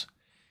was,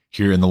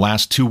 here in the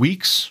last 2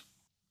 weeks,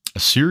 a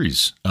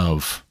series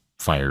of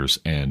fires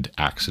and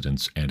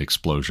accidents and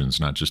explosions,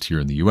 not just here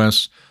in the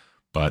U.S.,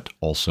 but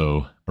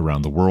also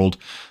around the world.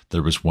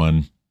 There was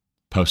one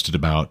posted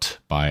about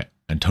by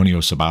Antonio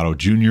Sabato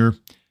Jr.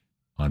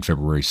 on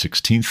February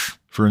 16th,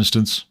 for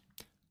instance,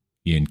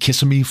 in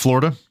Kissimmee,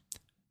 Florida.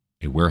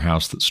 A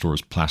warehouse that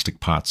stores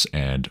plastic pots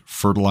and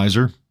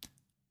fertilizer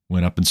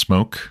went up in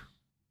smoke.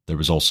 There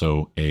was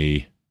also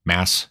a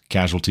mass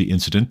casualty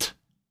incident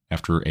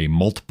after a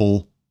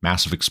multiple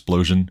massive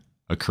explosion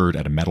occurred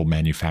at a metal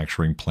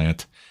manufacturing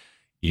plant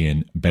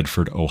in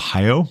Bedford,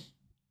 Ohio,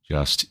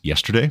 just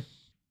yesterday.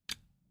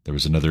 There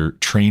was another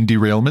train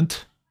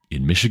derailment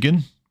in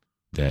Michigan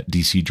that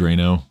DC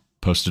Drano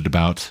posted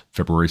about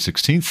February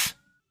 16th.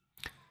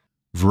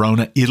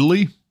 Verona,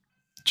 Italy,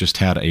 just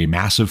had a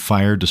massive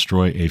fire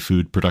destroy a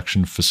food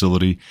production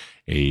facility,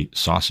 a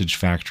sausage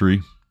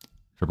factory,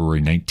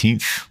 February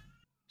 19th.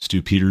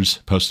 Stu Peters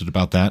posted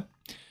about that.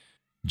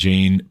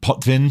 Jane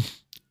Potvin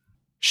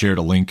shared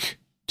a link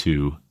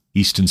to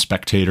Easton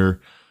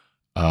Spectator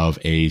of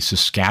a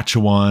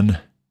Saskatchewan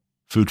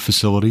food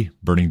facility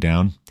burning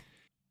down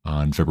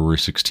on February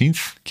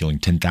 16th, killing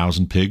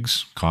 10,000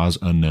 pigs, cause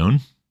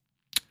unknown.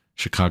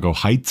 Chicago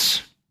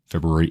Heights,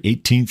 February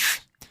 18th.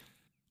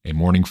 A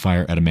morning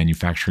fire at a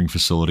manufacturing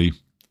facility.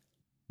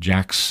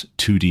 Jax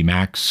 2D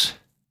Max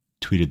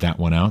tweeted that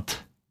one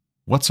out.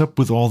 What's up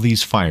with all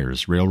these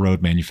fires?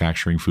 Railroad,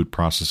 manufacturing, food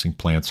processing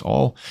plants,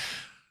 all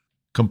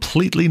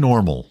completely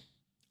normal.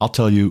 I'll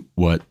tell you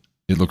what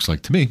it looks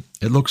like to me.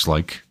 It looks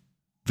like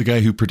the guy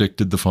who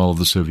predicted the fall of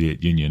the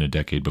Soviet Union a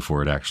decade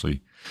before it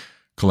actually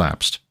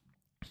collapsed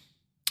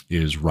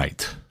is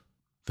right,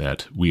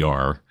 that we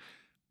are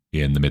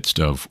in the midst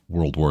of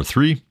World War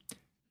III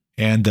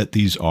and that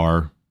these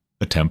are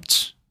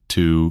attempts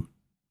to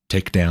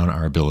take down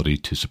our ability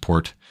to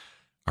support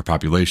our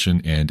population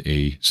and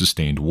a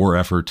sustained war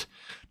effort,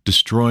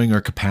 destroying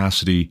our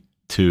capacity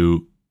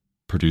to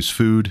produce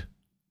food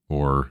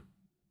or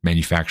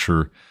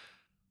manufacture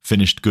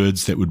finished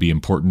goods that would be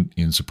important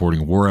in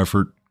supporting a war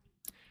effort.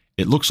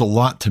 It looks a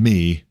lot to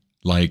me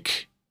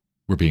like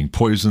we're being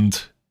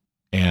poisoned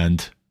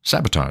and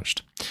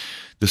sabotaged.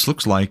 This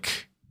looks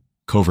like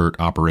covert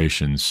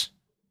operations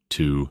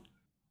to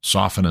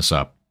soften us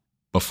up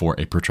before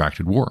a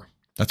protracted war.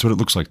 That's what it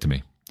looks like to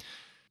me.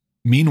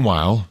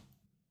 Meanwhile,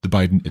 the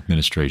Biden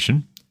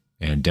administration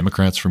and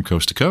Democrats from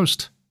coast to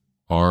coast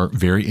are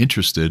very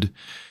interested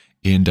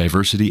in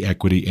diversity,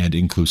 equity, and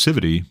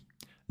inclusivity.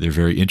 They're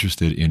very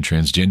interested in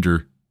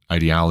transgender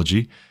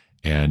ideology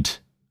and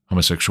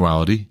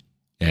homosexuality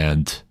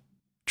and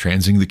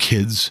transing the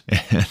kids.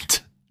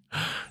 And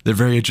they're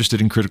very interested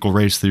in critical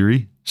race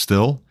theory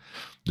still.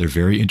 They're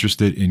very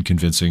interested in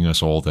convincing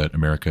us all that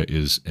America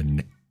is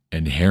an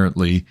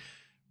inherently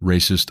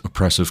racist,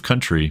 oppressive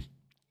country.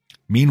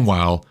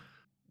 Meanwhile,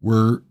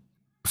 we're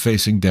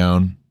facing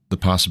down the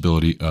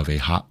possibility of a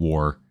hot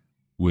war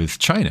with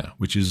China,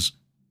 which is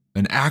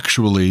an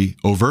actually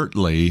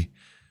overtly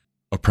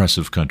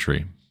oppressive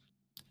country.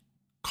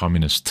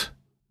 Communist,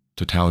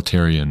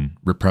 totalitarian,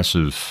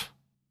 repressive,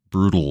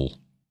 brutal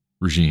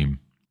regime.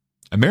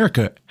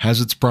 America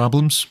has its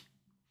problems,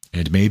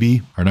 and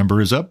maybe our number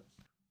is up,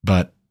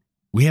 but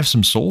we have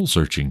some soul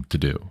searching to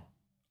do.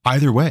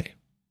 Either way,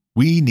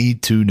 we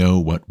need to know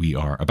what we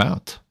are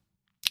about.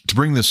 To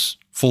bring this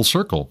full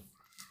circle,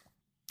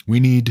 we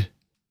need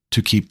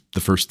to keep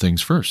the first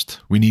things first.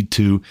 We need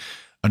to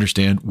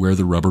understand where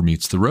the rubber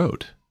meets the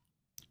road.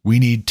 We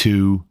need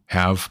to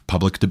have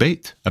public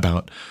debate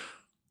about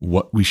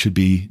what we should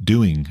be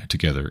doing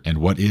together and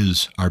what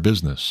is our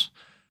business.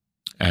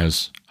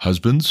 As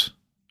husbands,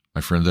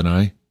 my friend and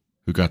I,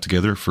 who got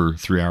together for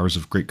 3 hours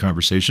of great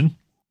conversation,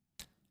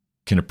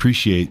 can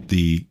appreciate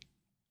the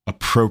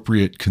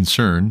appropriate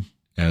concern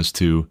as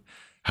to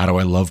how do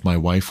I love my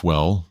wife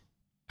well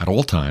at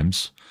all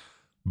times,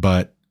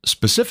 but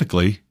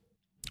specifically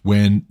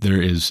when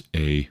there is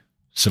a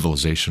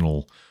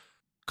civilizational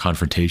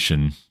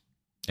confrontation,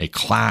 a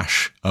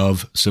clash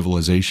of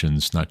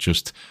civilizations, not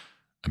just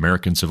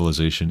American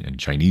civilization and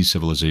Chinese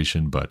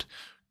civilization, but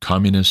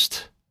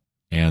communist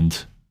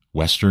and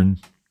Western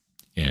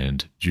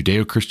and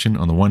Judeo-Christian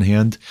on the one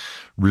hand,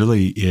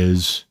 really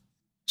is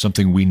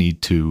something we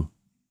need to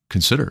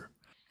consider.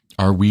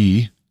 Are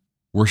we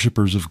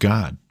worshipers of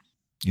God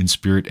in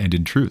spirit and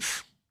in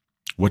truth?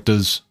 What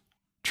does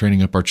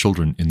training up our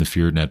children in the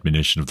fear and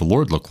admonition of the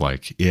Lord look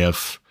like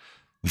if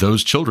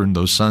those children,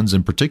 those sons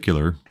in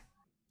particular,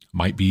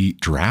 might be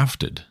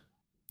drafted?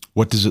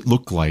 What does it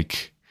look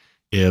like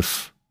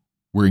if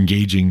we're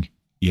engaging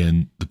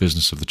in the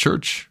business of the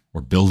church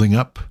or building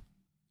up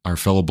our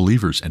fellow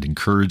believers and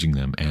encouraging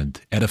them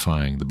and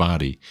edifying the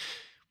body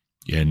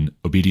in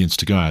obedience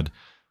to God,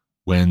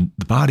 when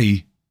the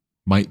body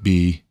might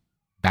be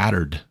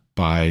battered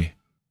by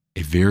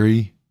a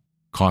very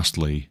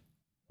costly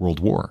world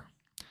war,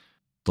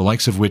 the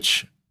likes of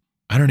which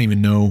I don't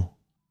even know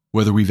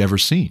whether we've ever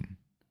seen?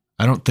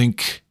 I don't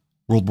think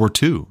World War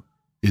II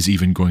is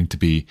even going to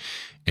be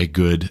a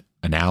good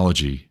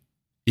analogy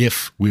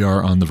if we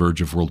are on the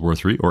verge of World War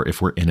III or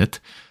if we're in it.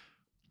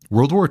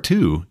 World War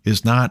II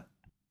is not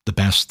the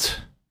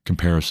best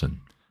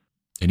comparison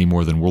any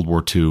more than World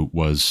War II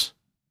was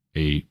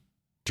a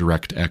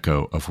direct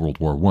echo of World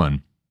War I.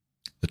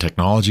 The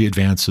technology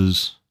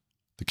advances,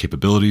 the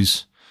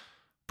capabilities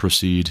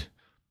proceed,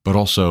 but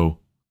also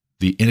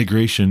the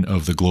integration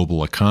of the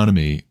global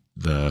economy,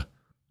 the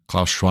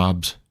Klaus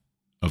Schwabs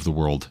of the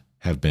world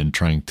have been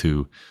trying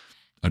to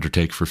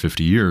undertake for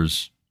 50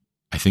 years.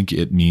 I think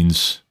it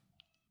means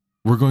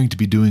we're going to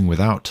be doing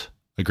without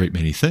a great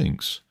many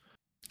things.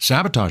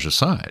 Sabotage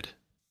aside,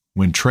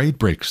 when trade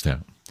breaks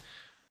down,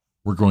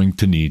 we're going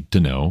to need to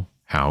know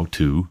how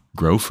to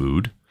grow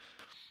food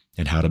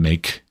and how to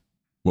make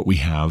what we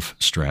have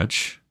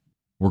stretch.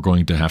 We're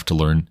going to have to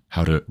learn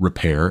how to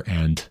repair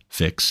and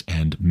fix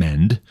and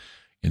mend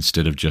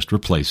instead of just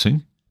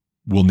replacing.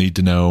 We'll need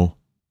to know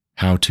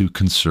how to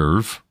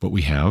conserve what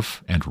we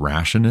have and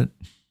ration it.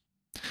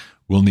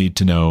 We'll need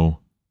to know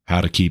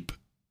how to keep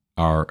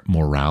our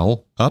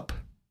morale up.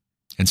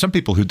 And some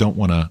people who don't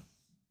want to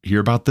hear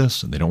about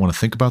this and they don't want to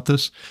think about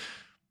this,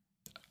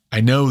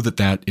 I know that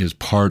that is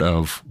part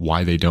of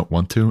why they don't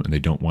want to, and they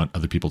don't want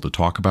other people to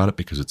talk about it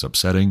because it's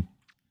upsetting.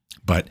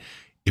 But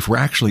if we're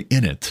actually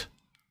in it,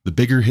 the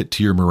bigger hit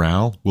to your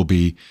morale will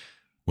be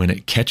when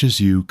it catches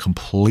you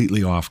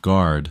completely off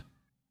guard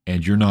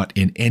and you're not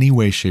in any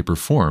way, shape, or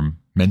form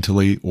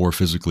mentally or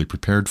physically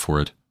prepared for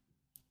it,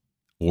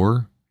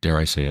 or, dare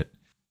I say it,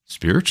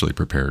 spiritually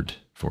prepared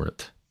for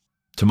it.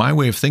 To my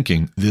way of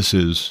thinking, this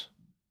is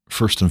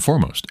first and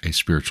foremost a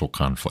spiritual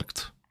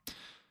conflict.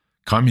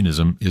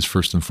 Communism is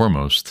first and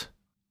foremost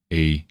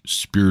a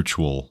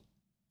spiritual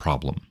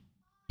problem,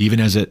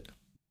 even as it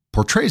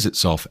portrays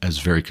itself as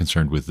very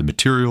concerned with the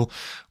material,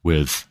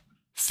 with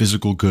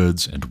physical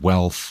goods and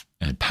wealth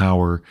and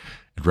power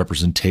and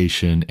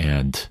representation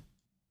and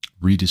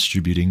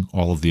redistributing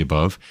all of the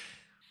above.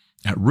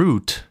 At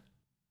root,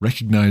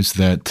 recognize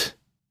that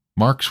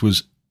Marx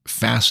was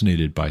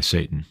fascinated by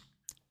Satan,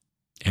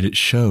 and it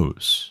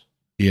shows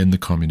in the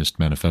Communist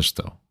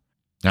Manifesto.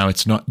 Now,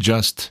 it's not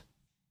just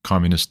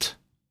communist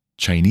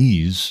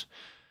Chinese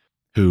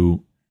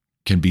who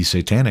can be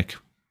satanic.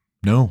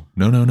 No.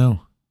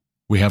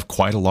 We have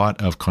quite a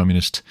lot of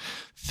communist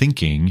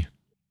thinking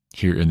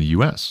here in the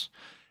U.S.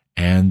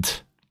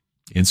 And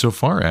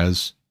insofar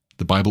as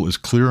the Bible is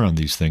clear on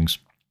these things,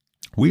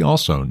 we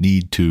also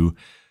need to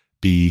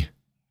be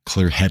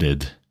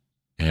clear-headed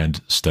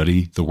and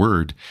study the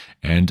Word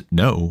and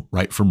know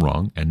right from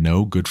wrong and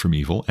know good from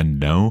evil and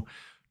know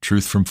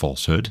truth from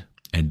falsehood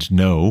and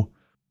know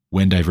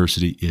when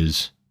diversity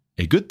is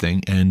a good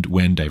thing and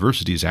when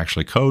diversity is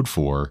actually code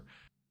for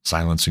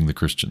silencing the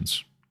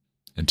Christians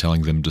and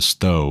telling them to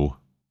stow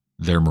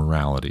their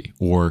morality,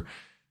 or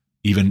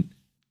even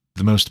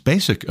the most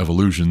basic of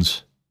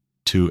allusions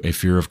to a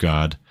fear of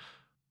God,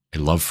 a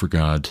love for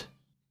God,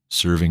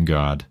 serving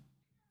God.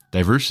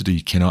 Diversity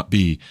cannot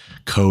be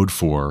code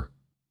for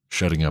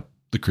shutting up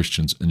the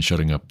Christians and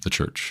shutting up the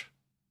church.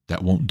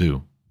 That won't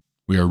do.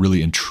 We are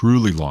really and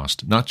truly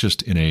lost, not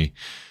just in a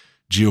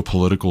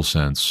geopolitical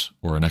sense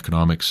or an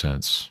economic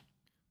sense,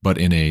 but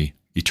in a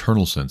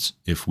eternal sense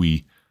if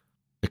we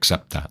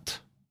accept that.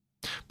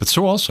 But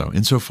so also,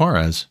 insofar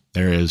as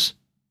there is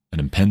an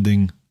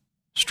impending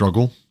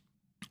struggle,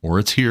 or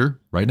it's here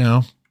right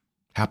now,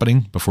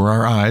 happening before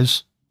our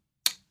eyes,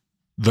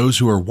 those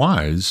who are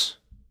wise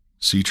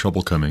see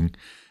trouble coming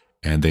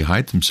and they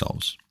hide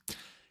themselves.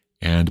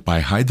 And by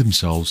hide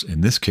themselves,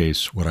 in this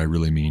case, what I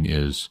really mean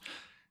is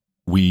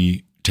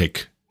we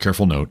take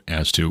careful note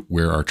as to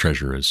where our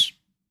treasure is,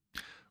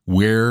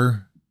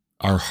 where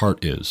our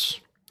heart is.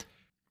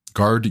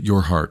 Guard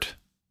your heart,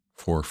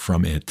 for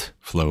from it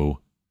flow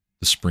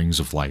the springs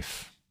of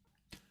life.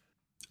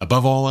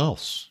 Above all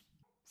else,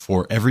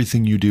 for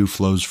everything you do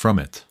flows from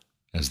it,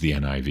 as the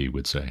NIV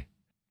would say.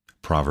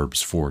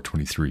 Proverbs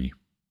 4:23.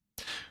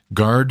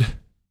 Guard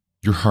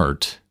your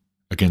heart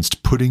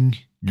against putting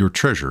your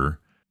treasure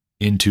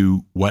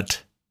into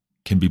what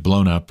can be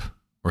blown up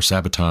or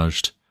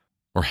sabotaged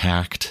or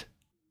hacked,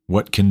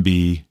 what can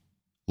be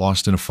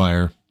lost in a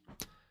fire,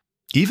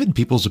 even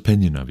people's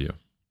opinion of you.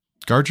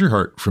 Guard your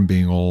heart from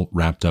being all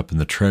wrapped up in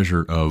the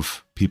treasure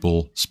of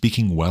people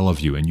speaking well of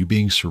you and you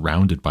being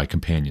surrounded by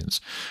companions.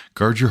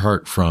 Guard your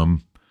heart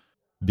from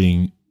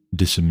being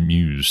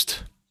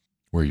disamused,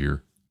 where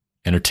you're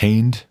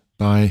entertained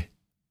by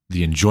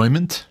the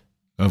enjoyment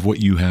of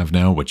what you have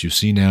now, what you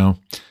see now,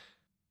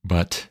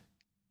 but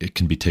it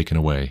can be taken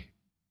away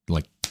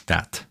like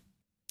that.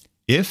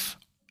 If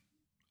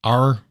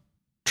our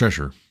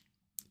treasure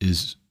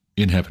is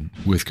in heaven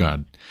with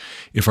God,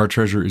 if our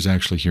treasure is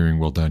actually hearing,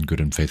 "Well done,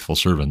 good and faithful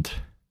servant,"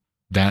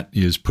 that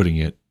is putting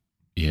it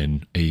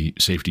in a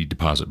safety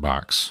deposit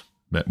box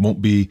that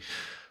won't be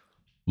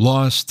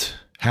lost,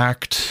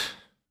 hacked,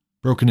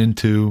 broken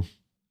into.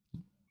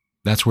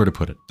 That's where to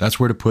put it. That's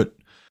where to put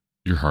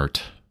your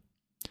heart.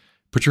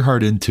 Put your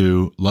heart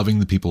into loving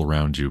the people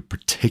around you,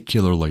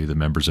 particularly the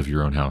members of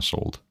your own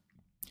household,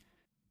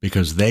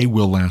 because they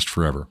will last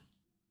forever.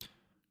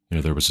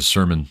 There was a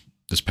sermon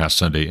this past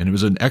Sunday, and it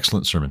was an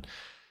excellent sermon.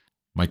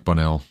 Mike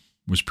Bonnell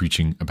was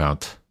preaching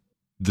about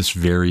this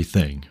very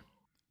thing.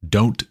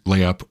 Don't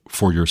lay up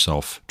for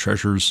yourself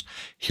treasures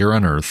here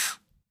on earth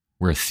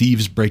where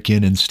thieves break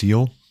in and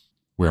steal,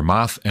 where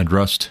moth and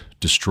rust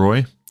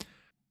destroy.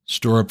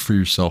 Store up for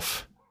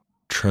yourself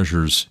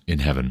treasures in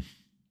heaven.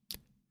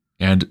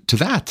 And to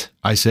that,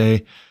 I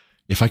say,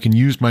 if I can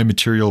use my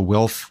material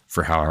wealth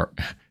for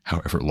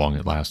however long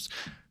it lasts,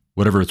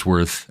 whatever it's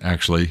worth,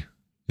 actually,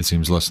 it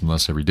seems less and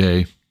less every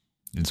day,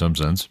 in some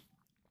sense,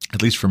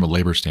 at least from a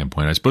labor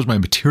standpoint. I suppose my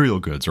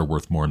material goods are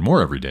worth more and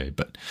more every day,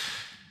 but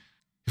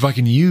if I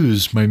can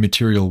use my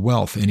material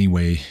wealth any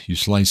way you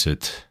slice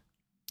it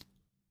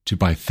to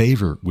buy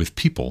favor with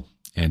people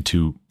and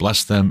to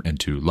bless them and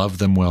to love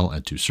them well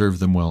and to serve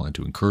them well and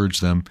to encourage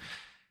them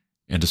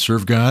and to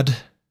serve God,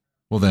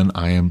 well, then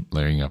I am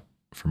laying up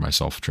for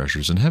myself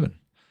treasures in heaven.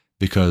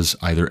 Because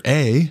either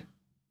A,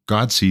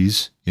 God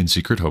sees in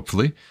secret,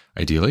 hopefully,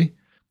 ideally,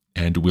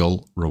 and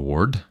will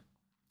reward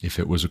if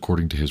it was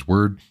according to his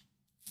word,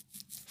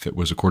 if it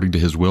was according to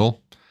his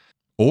will,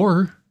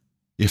 or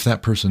if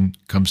that person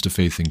comes to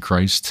faith in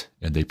Christ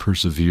and they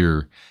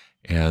persevere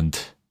and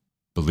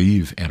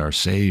believe and are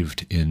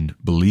saved in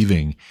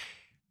believing,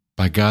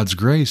 by God's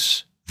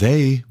grace,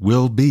 they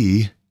will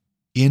be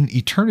in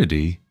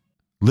eternity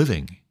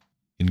living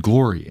in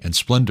glory and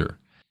splendor.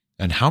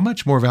 And how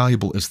much more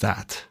valuable is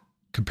that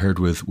compared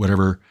with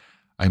whatever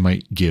I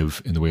might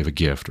give in the way of a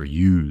gift or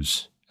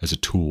use as a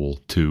tool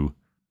to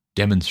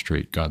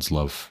demonstrate God's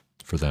love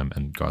for them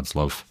and God's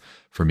love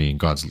for me and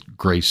God's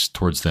grace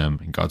towards them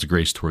and God's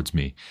grace towards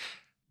me?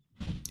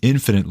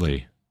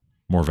 Infinitely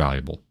more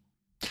valuable.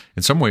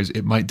 In some ways,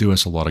 it might do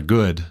us a lot of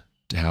good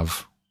to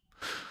have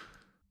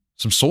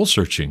some soul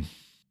searching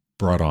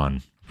brought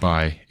on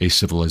by a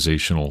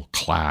civilizational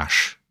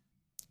clash.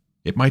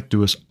 It might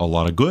do us a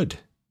lot of good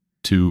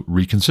to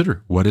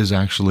reconsider what is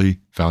actually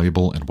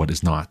valuable and what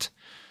is not.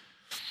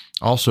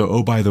 Also,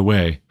 oh, by the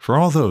way, for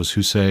all those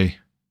who say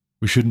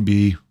we shouldn't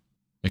be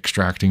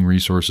extracting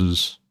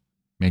resources,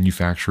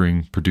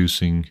 manufacturing,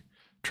 producing,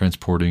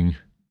 transporting,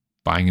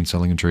 buying and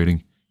selling and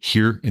trading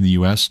here in the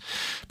U.S.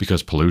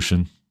 because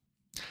pollution,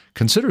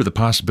 consider the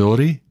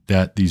possibility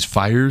that these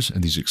fires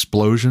and these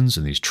explosions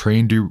and these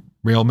train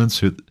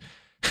derailments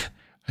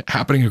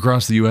happening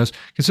across the U.S.,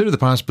 consider the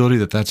possibility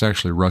that that's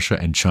actually Russia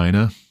and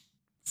China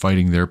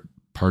fighting their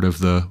part of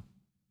the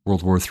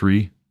World War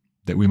III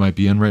that we might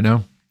be in right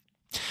now.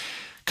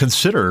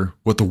 Consider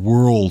what the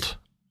world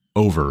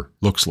over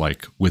looks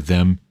like with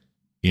them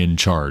in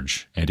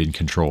charge and in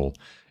control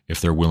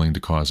if they're willing to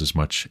cause as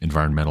much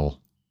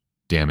environmental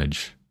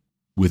damage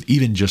with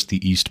even just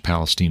the East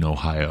Palestine,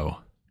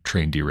 Ohio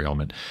train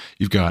derailment.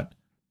 You've got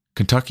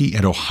Kentucky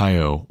and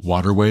Ohio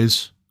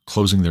waterways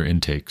closing their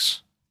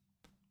intakes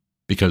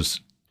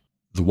because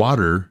the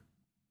water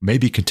may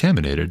be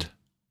contaminated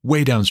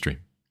way downstream.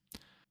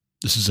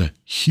 This is a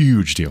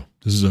huge deal.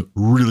 This is a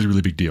really,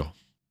 really big deal.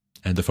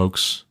 And the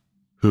folks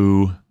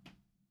who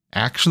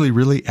actually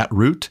really at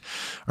root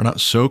are not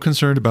so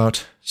concerned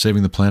about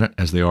saving the planet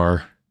as they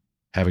are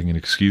having an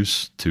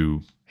excuse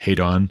to hate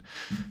on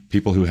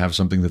people who have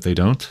something that they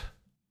don't,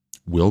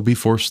 will be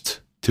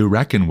forced to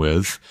reckon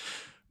with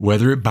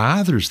whether it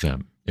bothers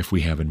them if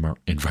we have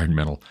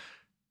environmental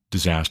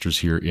disasters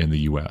here in the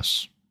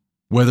U.S.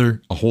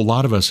 Whether a whole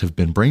lot of us have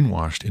been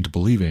brainwashed into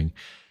believing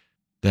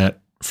that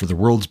for the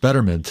world's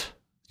betterment,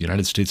 the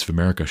United States of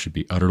America should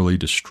be utterly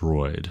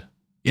destroyed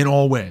in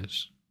all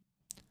ways.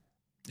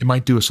 It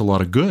might do us a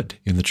lot of good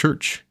in the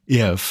church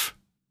if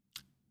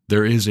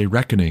there is a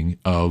reckoning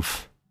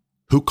of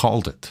who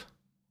called it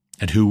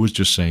and who was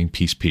just saying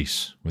peace,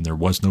 peace, when there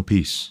was no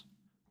peace.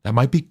 That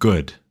might be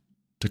good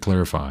to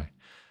clarify.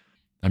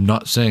 I'm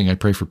not saying I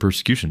pray for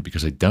persecution,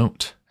 because I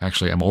don't.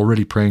 Actually, I'm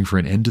already praying for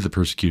an end to the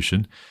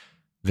persecution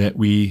that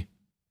we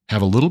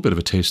have a little bit of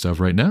a taste of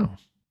right now,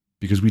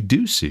 because we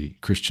do see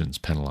Christians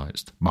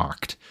penalized,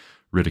 mocked,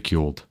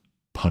 ridiculed,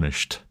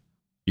 punished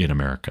in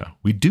America.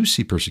 We do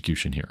see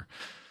persecution here.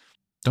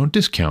 Don't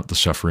discount the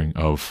suffering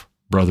of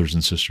brothers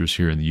and sisters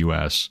here in the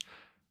U.S.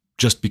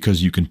 just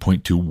because you can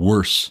point to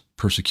worse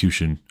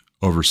persecution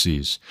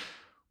overseas.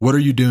 What are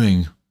you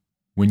doing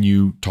when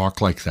you talk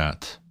like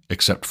that,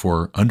 except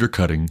for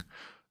undercutting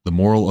the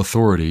moral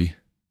authority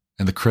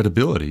and the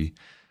credibility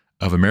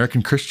of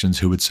American Christians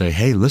who would say,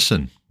 hey,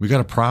 listen, we got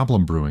a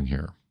problem brewing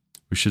here.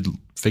 We should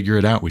figure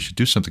it out. We should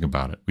do something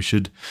about it. We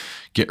should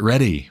get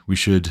ready. We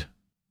should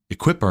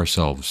equip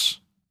ourselves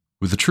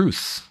with the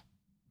truth.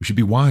 We should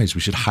be wise.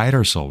 We should hide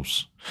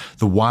ourselves.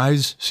 The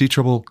wise see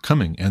trouble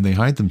coming and they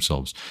hide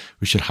themselves.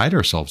 We should hide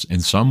ourselves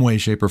in some way,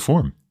 shape, or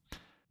form.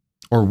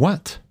 Or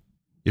what?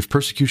 If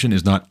persecution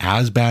is not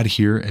as bad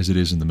here as it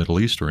is in the Middle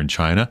East or in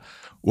China,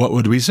 what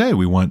would we say?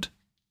 We want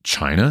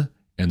China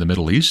and the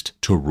Middle East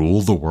to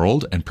rule the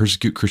world and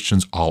persecute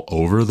Christians all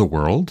over the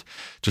world,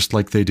 just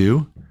like they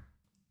do,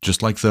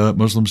 just like the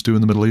Muslims do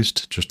in the Middle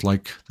East, just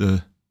like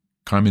the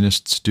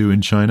communists do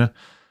in China.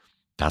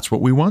 That's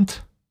what we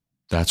want.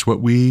 That's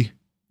what we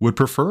would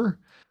prefer.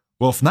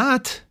 Well, if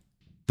not,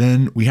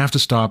 then we have to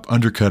stop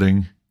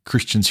undercutting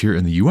Christians here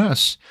in the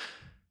U.S.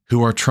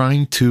 who are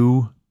trying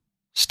to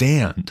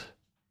stand.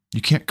 You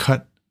can't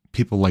cut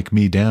people like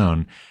me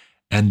down.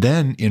 And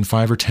then in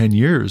 5 or 10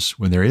 years,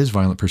 when there is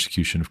violent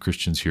persecution of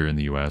Christians here in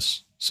the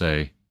U.S.,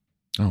 say,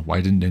 oh,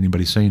 why didn't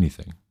anybody say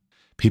anything?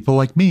 People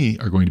like me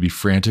are going to be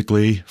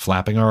frantically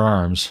flapping our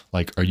arms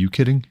like, are you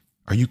kidding?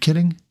 Are you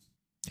kidding?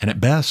 And at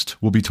best,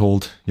 we'll be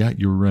told, yeah,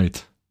 you were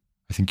right.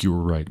 I think you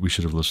were right. We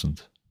should have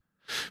listened.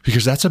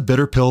 Because that's a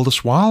bitter pill to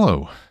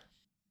swallow.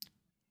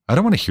 I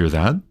don't want to hear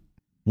that.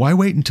 Why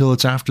wait until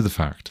it's after the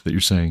fact that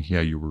you're saying, yeah,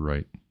 you were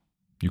right.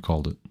 You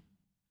called it.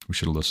 We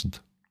should have listened.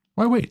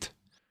 Why wait?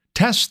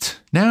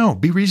 Test now.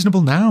 Be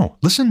reasonable now.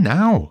 Listen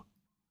now.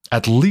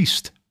 At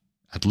least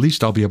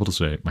I'll be able to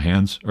say my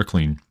hands are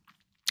clean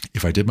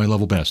if I did my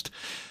level best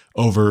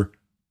over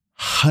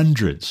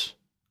hundreds,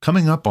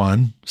 coming up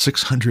on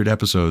 600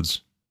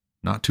 episodes,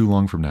 not too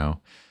long from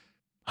now,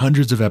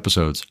 hundreds of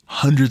episodes,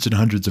 hundreds and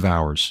hundreds of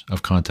hours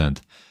of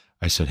content.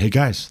 I said, hey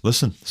guys,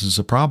 listen, this is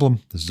a problem.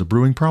 This is a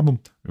brewing problem.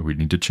 We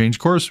need to change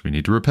course. We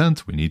need to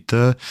repent. We need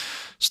to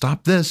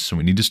stop this and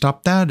we need to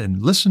stop that.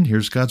 And listen,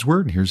 here's God's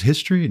word and here's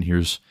history and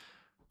here's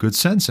good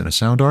sense and a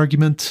sound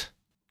argument.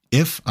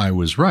 If I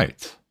was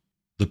right,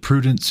 the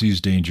prudent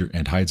sees danger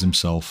and hides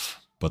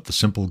himself, but the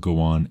simple go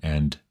on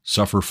and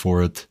suffer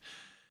for it.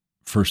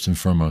 First and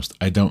foremost,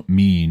 I don't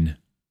mean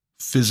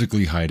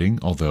physically hiding,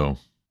 although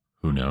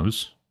who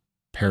knows?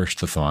 Perish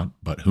the thought,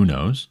 but who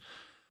knows?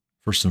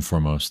 First and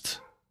foremost,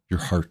 your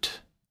heart.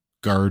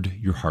 Guard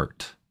your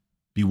heart.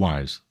 Be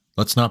wise.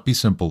 Let's not be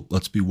simple.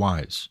 Let's be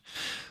wise.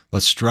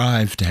 Let's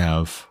strive to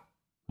have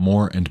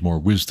more and more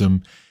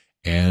wisdom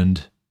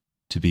and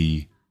to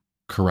be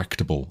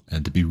correctable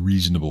and to be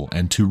reasonable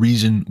and to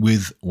reason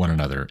with one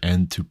another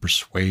and to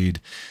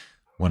persuade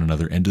one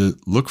another and to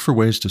look for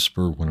ways to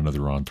spur one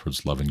another on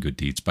towards love and good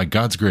deeds. By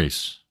God's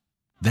grace,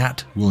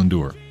 that will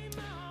endure.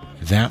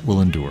 That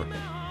will endure.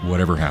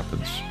 Whatever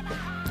happens,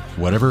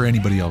 whatever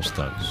anybody else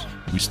does,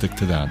 we stick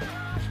to that,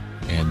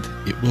 and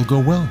it will go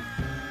well.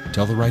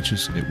 Tell the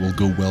righteous, it will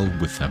go well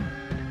with them.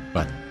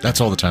 But that's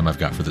all the time I've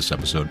got for this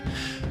episode.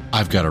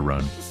 I've got to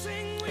run.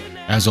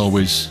 As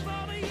always,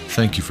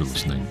 thank you for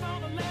listening.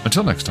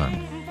 Until next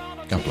time,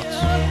 God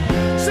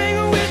bless.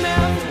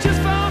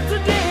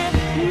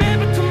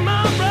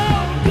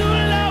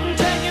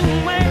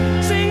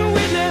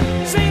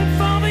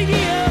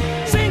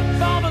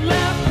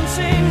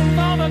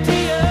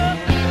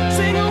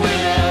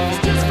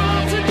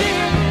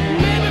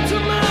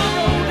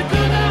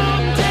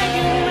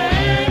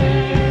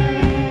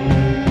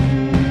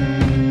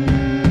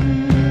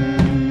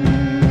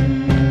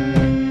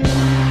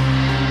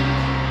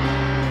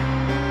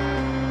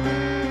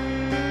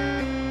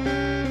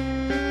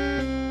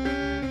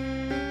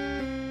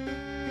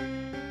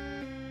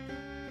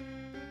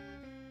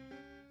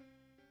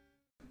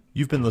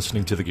 You've been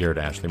listening to The Garrett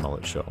Ashley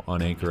Mullet Show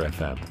on Anchor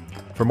FM.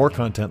 For more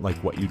content like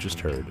what you just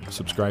heard,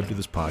 subscribe to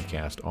this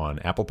podcast on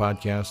Apple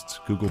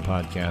Podcasts, Google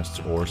Podcasts,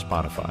 or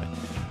Spotify.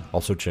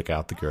 Also check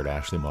out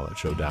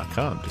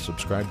thegarrettashleymulletshow.com to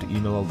subscribe to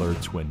email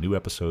alerts when new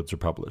episodes are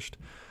published.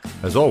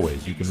 As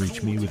always, you can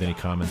reach me with any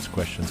comments,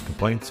 questions,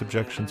 complaints,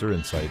 objections, or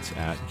insights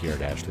at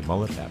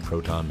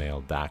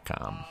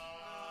garrettashleyMullet@protonmail.com.